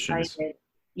politicians. Decided,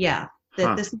 yeah,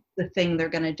 that this is the thing they're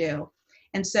going to do.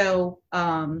 And so,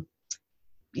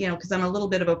 you know, because I'm a little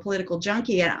bit of a political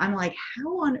junkie, and I'm like,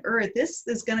 how on earth, this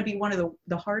is going to be one of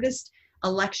the hardest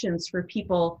elections for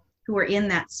people who are in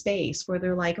that space, where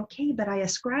they're like, okay, but I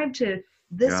ascribe to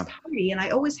this party, and I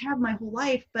always have my whole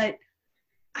life, but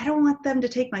I don't want them to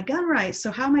take my gun rights. So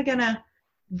how am I going to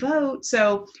vote?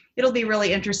 So it'll be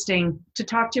really interesting to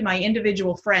talk to my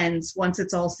individual friends once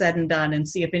it's all said and done, and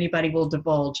see if anybody will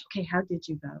divulge, okay, how did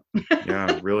you vote?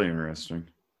 Yeah, really interesting.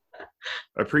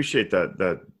 I appreciate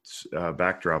that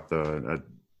backdrop, though.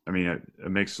 I mean, it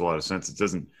makes a lot of sense. It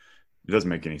doesn't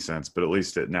make any sense, but at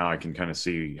least now I can kind of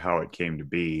see how it came to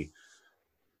be.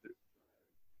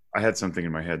 I had something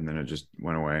in my head and then it just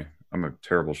went away. I'm a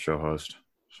terrible show host.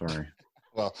 Sorry.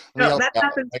 Well, no, that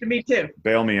happens to me too.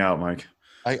 Bail me out, Mike.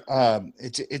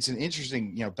 It's an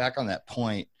interesting, you know, back on that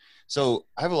point. So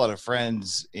I have a lot of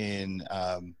friends in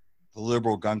the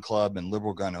liberal gun club and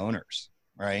liberal gun owners,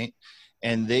 right?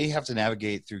 And they have to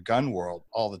navigate through gun world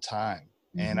all the time.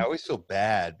 Mm-hmm. And I always feel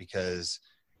bad because,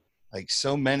 like,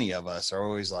 so many of us are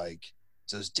always like,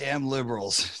 it's those damn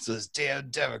liberals, it's those damn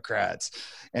Democrats.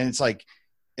 And it's like,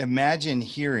 imagine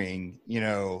hearing, you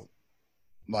know,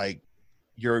 like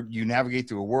you navigate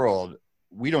through a world.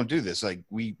 We don't do this. Like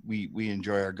we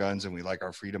enjoy our guns and we like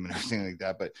our freedom and everything like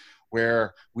that. But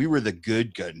where we were the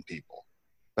good gun people,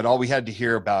 but all we had to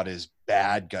hear about is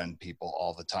bad gun people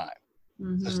all the time.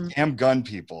 Mm-hmm. Those damn gun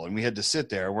people. And we had to sit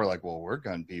there and we're like, well, we're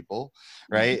gun people,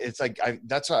 right? Mm-hmm. It's like,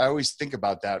 that's why I always think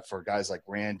about that for guys like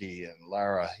Randy and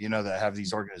Lara, you know, that have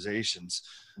these organizations,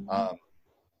 mm-hmm.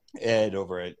 Ed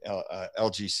over at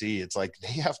LGC. It's like,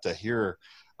 they have to hear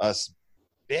us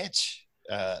bitch,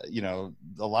 you know,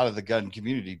 a lot of the gun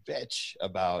community bitch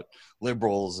about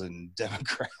liberals and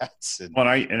Democrats. And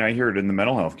I hear it in the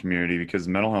mental health community, because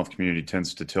the mental health community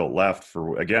tends to tilt left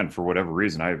for whatever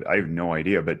reason. I have no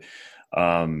idea, but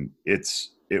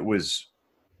it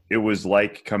was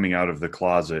like coming out of the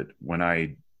closet when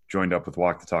I joined up with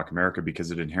Walk the Talk America,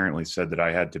 because it inherently said that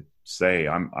I had to say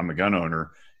I'm a gun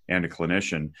owner and a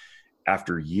clinician,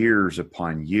 after years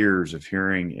upon years of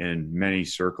hearing in many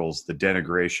circles the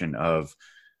denigration of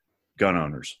gun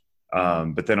owners.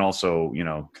 But then also, you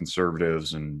know,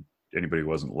 conservatives and anybody who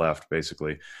wasn't left,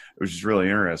 basically. It was just really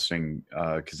interesting,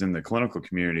 because in the clinical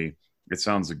community, it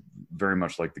sounds very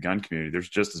much like the gun community. There's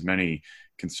just as many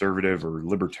conservative or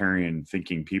libertarian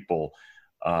thinking people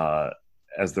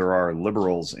as there are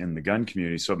liberals in the gun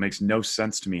community. So it makes no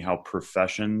sense to me how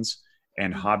professions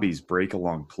and hobbies break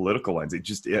along political lines.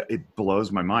 It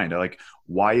blows my mind.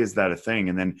 Why is that a thing?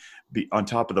 And then on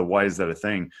top of why is that a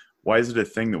thing? Why is it a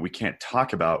thing that we can't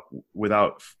talk about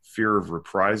without fear of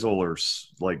reprisal or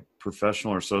like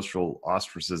professional or social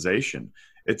ostracization?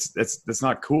 That's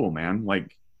not cool, man.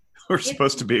 Like, we're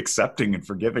supposed to be accepting and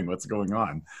forgiving what's going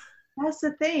on. That's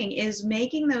the thing, is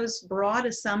making those broad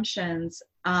assumptions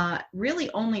really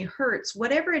only hurts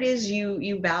whatever it is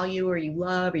you value or you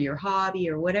love or your hobby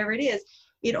or whatever it is.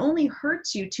 It only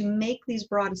hurts you to make these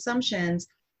broad assumptions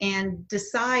and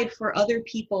decide for other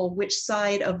people which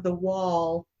side of the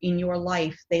wall in your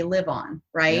life they live on,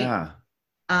 right? Yeah.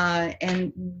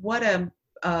 And what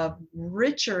a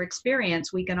richer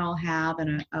experience we can all have,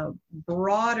 and a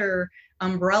broader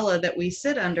umbrella that we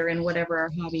sit under in whatever our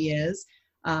hobby is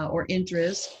or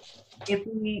interest, if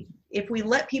we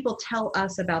let people tell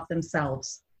us about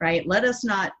themselves, right? Let us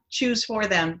not choose for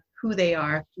them who they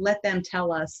are. Let them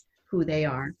tell us who they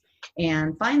are,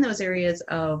 and find those areas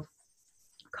of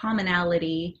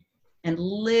commonality and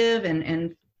live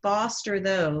and foster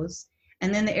those.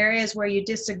 And then the areas where you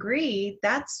disagree,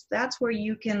 that's where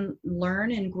you can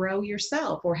learn and grow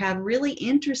yourself, or have really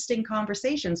interesting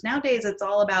conversations. Nowadays, it's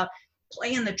all about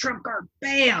playing the trump card,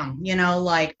 bam,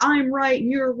 like I'm right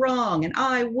and you're wrong and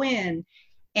I win.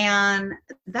 And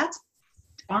that's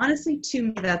honestly, to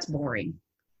me, that's boring.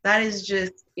 That is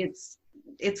just, it's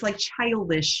like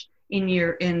childish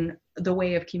in the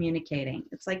way of communicating.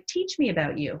 It's like, teach me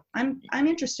about you. I'm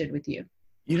interested with you.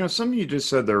 Something you just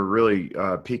said there really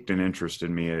piqued an interest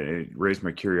in me. It raised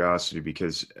my curiosity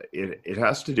because it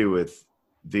has to do with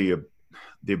the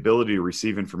ability to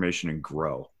receive information and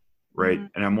grow, right?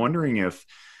 Mm-hmm. And I'm wondering if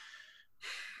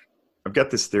I've got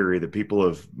this theory that people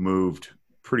have moved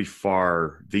pretty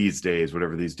far these days,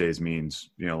 whatever these days means,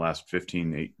 last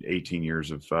 15, 18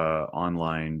 years of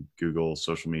online, Google,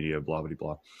 social media, blah, blah,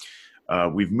 blah.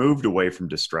 We've moved away from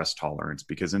distress tolerance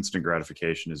because instant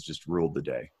gratification has just ruled the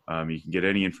day. You can get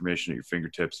any information at your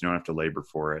fingertips. You don't have to labor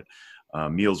for it.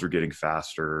 Meals are getting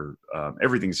faster.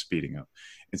 Everything's speeding up.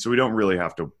 And so we don't really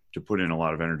have to put in a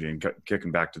lot of energy. And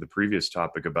kicking back to the previous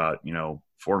topic about,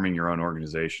 forming your own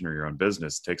organization or your own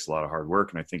business takes a lot of hard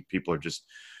work. And I think people are just,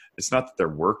 it's not that they're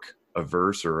work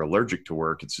averse or allergic to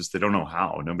work. It's just they don't know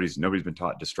how. Nobody's been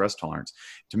taught distress tolerance.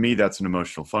 To me, that's an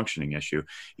emotional functioning issue.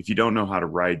 If you don't know how to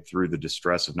ride through the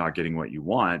distress of not getting what you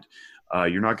want,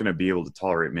 you're not going to be able to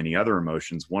tolerate many other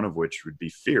emotions, one of which would be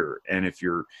fear. And if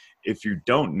you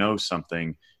don't know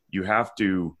something, you have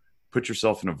to put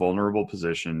yourself in a vulnerable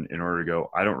position in order to go,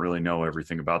 I don't really know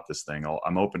everything about this thing.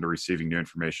 I'm open to receiving new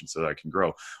information so that I can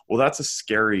grow. Well, that's a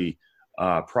scary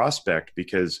prospect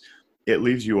because it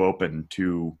leaves you open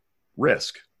to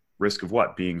risk of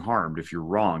what? Being harmed if you're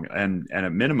wrong. And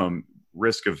at minimum,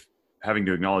 risk of having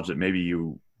to acknowledge that maybe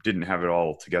you didn't have it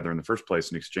all together in the first place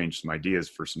and exchange some ideas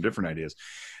for some different ideas.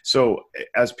 So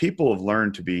as people have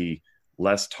learned to be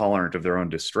less tolerant of their own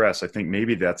distress, I think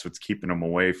maybe that's what's keeping them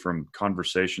away from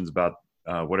conversations about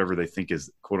whatever they think is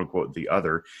quote unquote the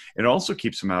other. It also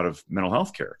keeps them out of mental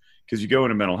health care. Because you go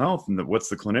into mental health and what's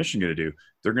the clinician going to do?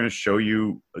 They're going to show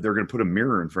you, they're going to put a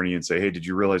mirror in front of you and say, hey, did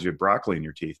you realize you had broccoli in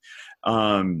your teeth?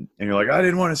 And you're like, I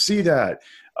didn't want to see that.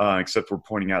 Except we're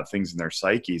pointing out things in their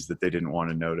psyches that they didn't want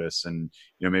to notice and,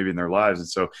 maybe in their lives. And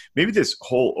so maybe this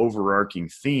whole overarching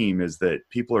theme is that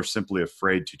people are simply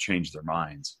afraid to change their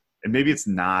minds. And maybe it's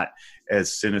not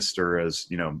as sinister as,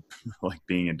 like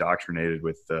being indoctrinated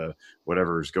with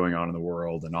whatever's going on in the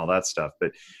world and all that stuff.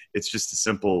 But it's just a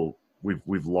simple,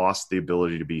 we've lost the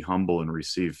ability to be humble and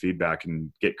receive feedback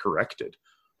and get corrected.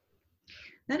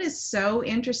 That is so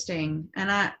interesting.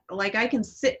 And I can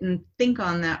sit and think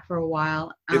on that for a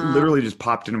while. It literally just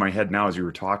popped into my head now as you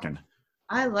were talking.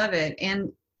 I love it.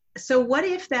 And so what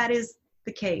if that is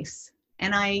the case?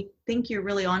 And I think you're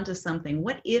really onto something.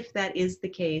 What if that is the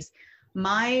case?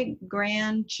 My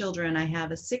grandchildren, I have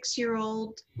a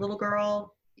 6-year-old little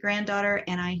girl granddaughter,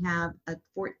 and I have a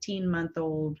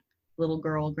 14-month-old little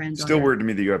girl granddaughter. Still weird to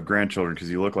me that you have grandchildren because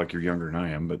you look like you're younger than I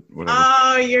am, but whatever.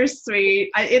 Oh, you're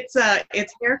sweet. It's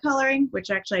hair coloring,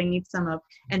 which actually I need some of,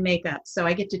 and makeup, so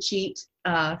I get to cheat.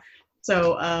 But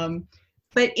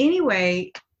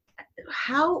anyway,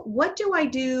 what do I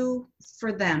do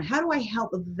for them? How do I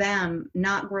help them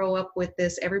not grow up with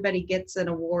this? Everybody gets an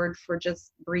award for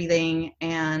just breathing,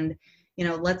 and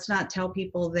let's not tell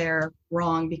people they're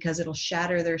wrong because it'll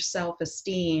shatter their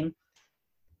self-esteem.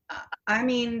 I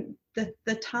mean,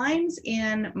 the times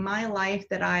in my life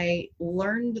that I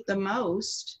learned the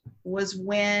most was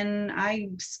when I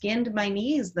skinned my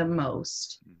knees the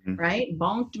most, right?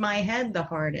 Bonked my head the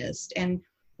hardest. And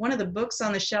one of the books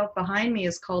on the shelf behind me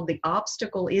is called The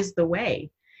Obstacle is the Way.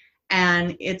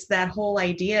 And it's that whole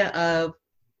idea of,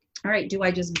 all right, do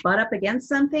I just butt up against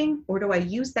something, or do I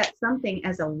use that something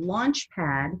as a launch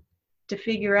pad to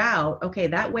figure out, okay,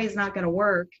 that way is not going to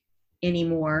work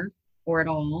anymore or at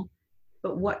all,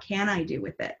 but what can I do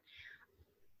with it?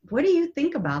 What do you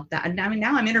think about that? I mean,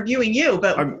 now I'm interviewing you,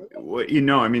 but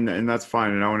and that's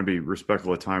fine. And I want to be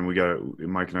respectful of time.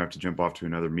 Mike and I have to jump off to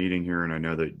another meeting here. And I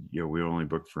know that, we only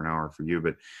booked for an hour for you,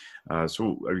 but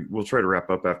so we'll try to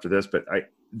wrap up after this, but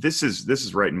this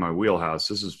is right in my wheelhouse.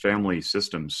 This is family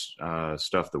systems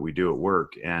stuff that we do at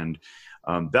work. And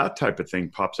that type of thing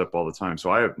pops up all the time.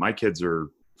 So my kids are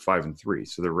 5 and 3,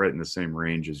 so they're right in the same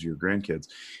range as your grandkids.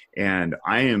 And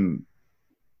I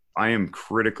am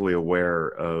critically aware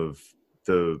of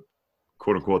the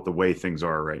quote unquote the way things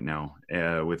are right now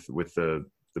with the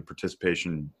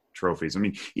participation trophies. I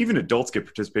mean, even adults get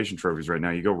participation trophies right now.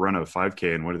 You go run a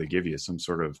 5K and what do they give you? Some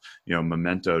sort of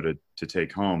memento to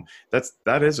take home.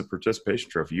 That is a participation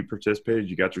trophy. You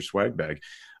participated, you got your swag bag.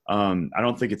 I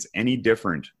don't think it's any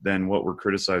different than what we're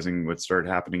criticizing what started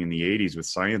happening in the 80s with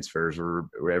science fairs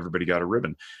where everybody got a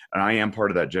ribbon. And I am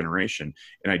part of that generation.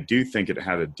 And I do think it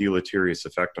had a deleterious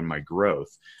effect on my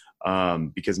growth,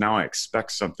 because now I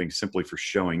expect something simply for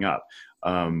showing up.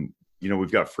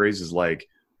 We've got phrases like,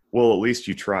 well, at least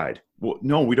you tried. Well,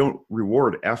 no, we don't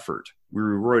reward effort. We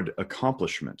reward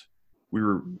accomplishment. We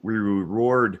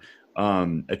reward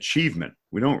achievement.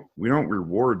 We don't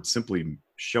reward simply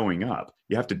showing up.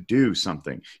 You have to do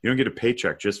something. You don't get a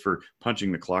paycheck just for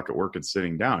punching the clock at work and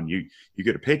sitting down. You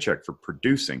get a paycheck for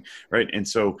producing, right? And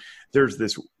so there's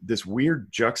this weird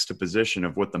juxtaposition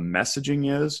of what the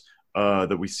messaging is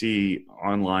that we see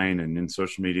online and in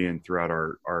social media and throughout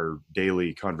our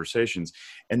daily conversations,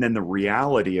 and then the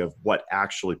reality of what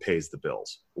actually pays the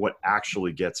bills, what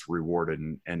actually gets rewarded,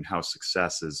 and how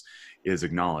success is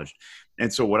acknowledged.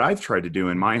 And so what I've tried to do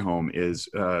in my home is,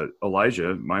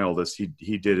 Elijah, my oldest,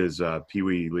 he did his Pee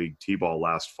Wee League T-ball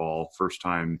last fall, first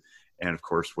time. And of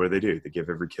course, what do? They give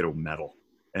every kid a medal.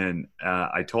 And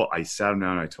I sat him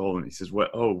down and I told him, he says,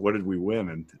 what did we win?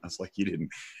 And I was like, you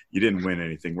didn't win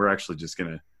anything. We're actually just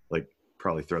going to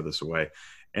probably throw this away.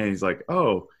 And he's like,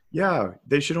 oh yeah,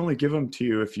 they should only give them to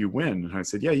you if you win. And I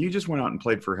said, yeah, you just went out and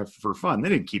played for fun. They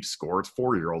didn't keep score. It's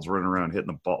 4-year-olds running around hitting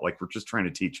the ball. Like, we're just trying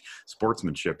to teach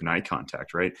sportsmanship and eye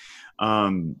contact. Right.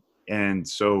 And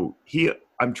so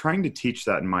I'm trying to teach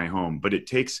that in my home, but it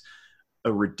takes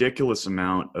a ridiculous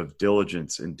amount of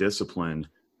diligence and discipline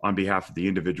on behalf of the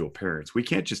individual parents. We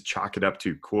can't just chalk it up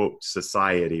to quote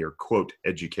society or quote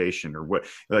education or what.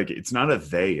 Like, it's not a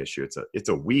they issue. It's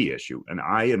a we issue. And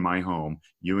I in my home,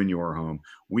 you in your home,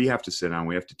 we have to sit down.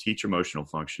 We have to teach emotional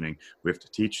functioning. We have to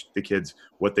teach the kids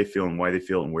what they feel and why they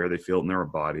feel and where they feel it in their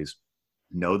bodies.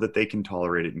 Know that they can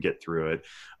tolerate it and get through it.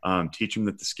 Teach them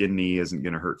that the skin knee isn't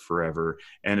going to hurt forever,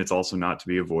 and it's also not to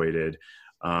be avoided.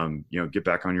 Get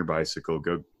back on your bicycle,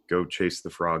 go chase the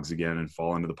frogs again and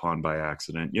fall into the pond by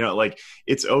accident.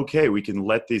 It's okay. We can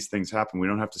let these things happen. We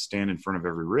don't have to stand in front of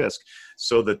every risk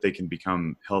so that they can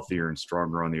become healthier and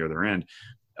stronger on the other end,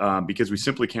 because we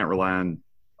simply can't rely on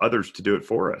others to do it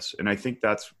for us. And I think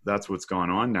that's what's gone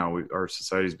on now. Our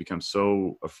society has become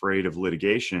so afraid of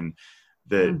litigation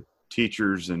that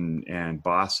teachers and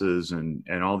bosses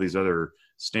and all these other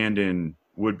stand-in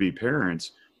would-be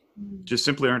parents just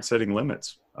simply aren't setting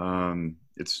limits.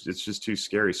 It's just too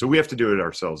scary. So we have to do it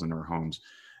ourselves in our homes,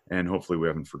 and hopefully we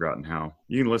haven't forgotten how.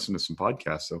 You can listen to some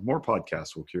podcasts, though. More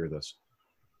podcasts will cure this.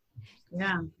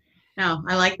 Yeah. No,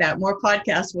 I like that. More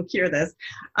podcasts will cure this.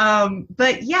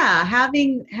 But yeah,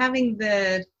 having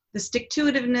the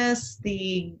stick-to-itiveness,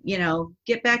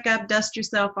 get back up, dust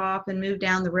yourself off, and move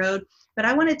down the road. But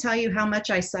I want to tell you how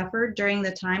much I suffered during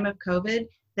the time of COVID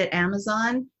that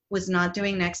Amazon was not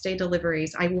doing next day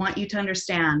deliveries. I want you to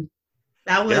understand.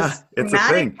 That was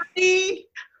traumatic for me,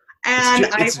 and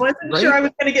I wasn't sure I was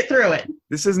going to get through it.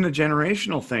 This isn't a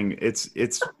generational thing.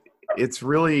 It's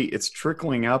really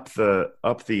trickling up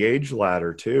the age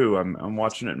ladder too. I'm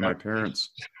watching it in my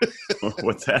parents.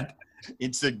 What's that?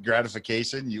 Instant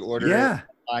gratification. You order it,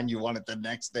 and you want it the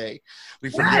next day.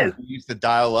 We forget we used to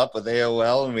dial up with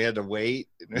AOL, and we had to wait.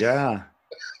 Yeah,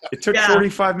 it took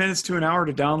 45 minutes to an hour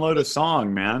to download a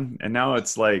song, man, and now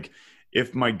it's like,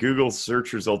 if my Google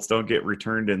search results don't get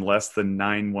returned in less than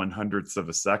 9/100ths of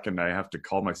a second, I have to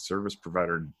call my service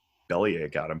provider and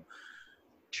bellyache at them.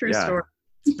 True story.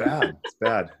 It's bad. It's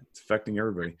bad. It's affecting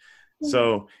everybody.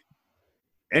 So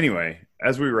anyway,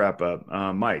 as we wrap up,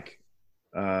 Mike,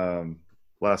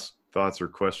 last thoughts or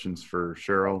questions for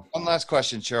Cheryl? One last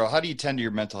question, Cheryl. How do you tend to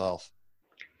your mental health?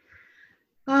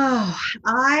 Oh,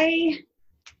 I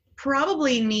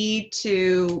probably need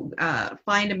to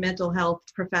find a mental health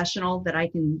professional that I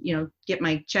can, get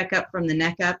my checkup from the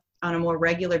neck up on a more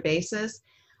regular basis.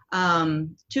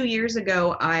 2 years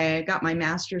ago, I got my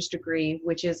master's degree,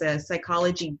 which is a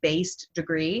psychology-based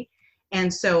degree.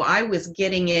 And so I was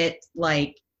getting it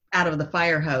like out of the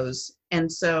fire hose.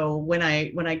 And so when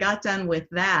I got done with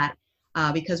that,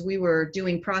 because we were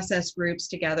doing process groups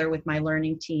together with my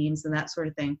learning teams and that sort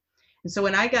of thing. And so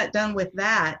when I got done with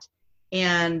that,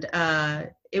 and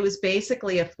it was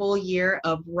basically a full year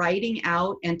of writing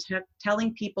out and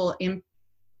telling people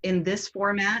in this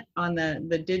format, on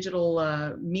the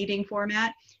digital meeting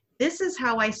format, this is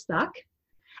how I suck,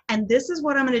 and this is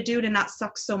what I'm going to do to not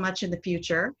suck so much in the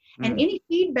future. And any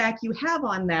feedback you have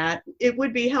on that, it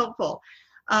would be helpful.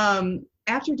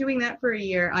 After doing that for a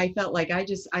year, I felt like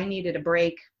I needed a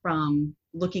break from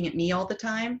looking at me all the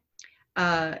time.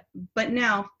 But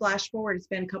now, flash forward, it's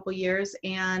been a couple years,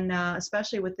 and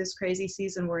especially with this crazy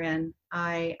season we're in,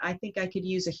 I think I could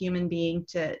use a human being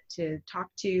to talk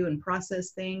to and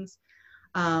process things.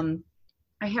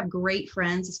 I have great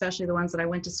friends, especially the ones that I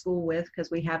went to school with, because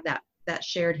we have that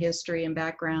shared history and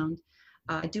background.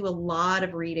 I do a lot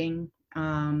of reading.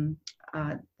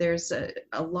 There's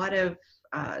a lot of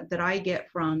that I get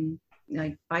from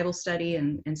like Bible study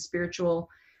and spiritual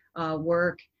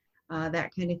work, that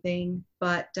kind of thing.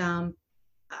 But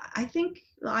I think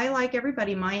I, like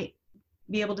everybody, might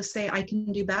be able to say, I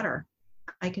can do better.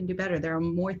 I can do better. There are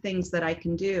more things that I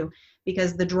can do,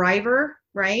 because the driver,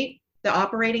 right? The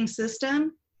operating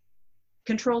system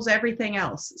controls everything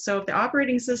else. So if the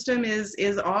operating system is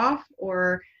off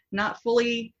or not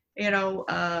fully, geared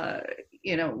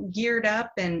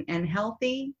up and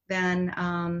healthy, then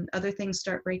other things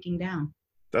start breaking down.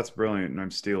 That's brilliant, and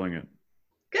I'm stealing it.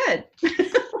 Good.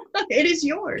 It is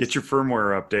yours. Get your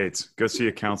firmware updates. Go see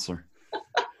a counselor.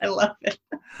 I love it.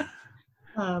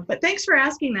 But thanks for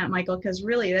asking that, Michael, because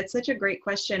really that's such a great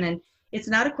question. And it's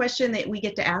not a question that we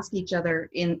get to ask each other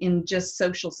in just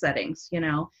social settings,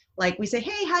 like we say,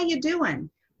 hey, how you doing?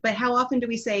 But how often do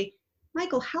we say,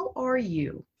 Michael, how are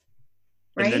you?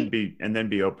 Right. And then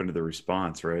be open to the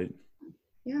response, right?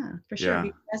 Yeah, for sure. Yeah.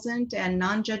 Be present and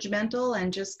non-judgmental,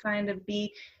 and just kind of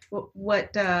be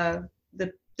what the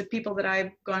people that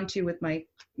I've gone to with my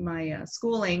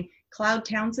schooling, Cloud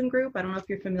Townsend Group. I don't know if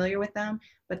you're familiar with them,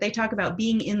 but they talk about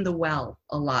being in the well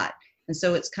a lot. And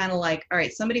so it's kind of like, all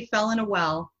right, somebody fell in a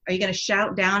well. Are you going to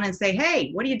shout down and say,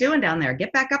 hey, what are you doing down there?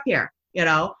 Get back up here.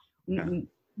 Yeah.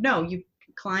 No, you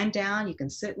climb down, you can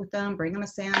sit with them, bring them a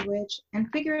sandwich,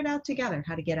 and figure it out together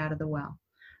how to get out of the well.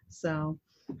 So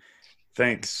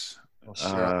thanks. Well,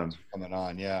 sure. Coming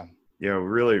on. Yeah,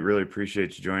 really, really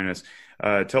appreciate you joining us.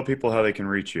 Tell people how they can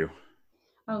reach you.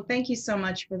 Oh, thank you so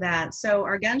much for that. So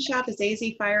our gun shop is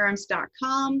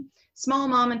azfirearms.com. Small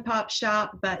mom and pop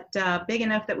shop, but big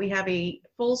enough that we have a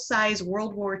full-size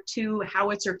World War II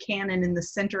howitzer cannon in the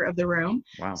center of the room.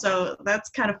 Wow. So that's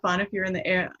kind of fun. If you're in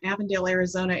the Avondale,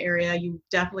 Arizona area, you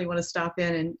definitely want to stop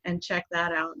in and check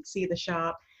that out and see the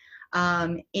shop.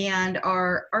 And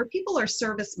our people are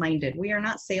service-minded. We are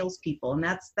not salespeople, and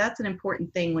that's an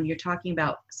important thing when you're talking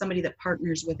about somebody that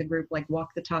partners with a group like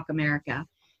Walk the Talk America.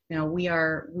 We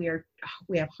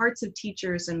have hearts of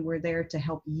teachers, and we're there to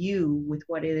help you with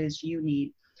what it is you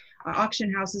need. Our auction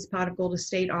house is Pot of Gold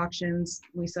Estate Auctions.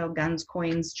 We sell guns,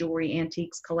 coins, jewelry,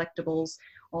 antiques, collectibles,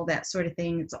 all that sort of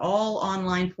thing. It's all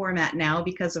online format now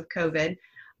because of COVID.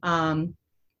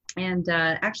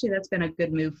 Actually, that's been a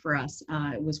good move for us.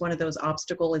 It was one of those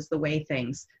obstacle is the way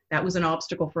things. That was an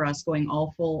obstacle for us, going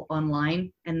all full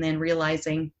online, and then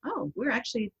realizing, oh, we're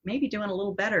actually maybe doing a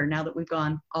little better now that we've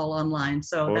gone all online.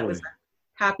 So totally. That was a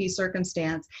happy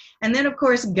circumstance. And then, of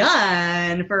course,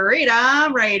 Gun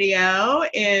Freedom Radio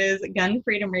is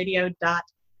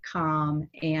gunfreedomradio.com.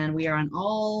 And we are on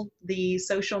all the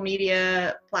social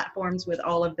media platforms with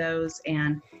all of those.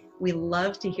 And we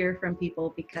love to hear from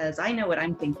people, because I know what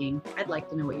I'm thinking. I'd like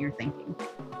to know what you're thinking.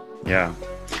 Yeah.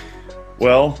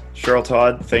 Well, Cheryl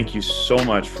Todd, thank you so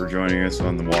much for joining us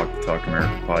on the Walk the Talk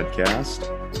America podcast.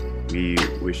 We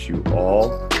wish you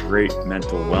all great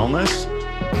mental wellness.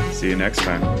 See you next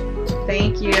time.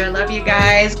 Thank you. I love you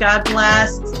guys. God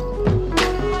bless.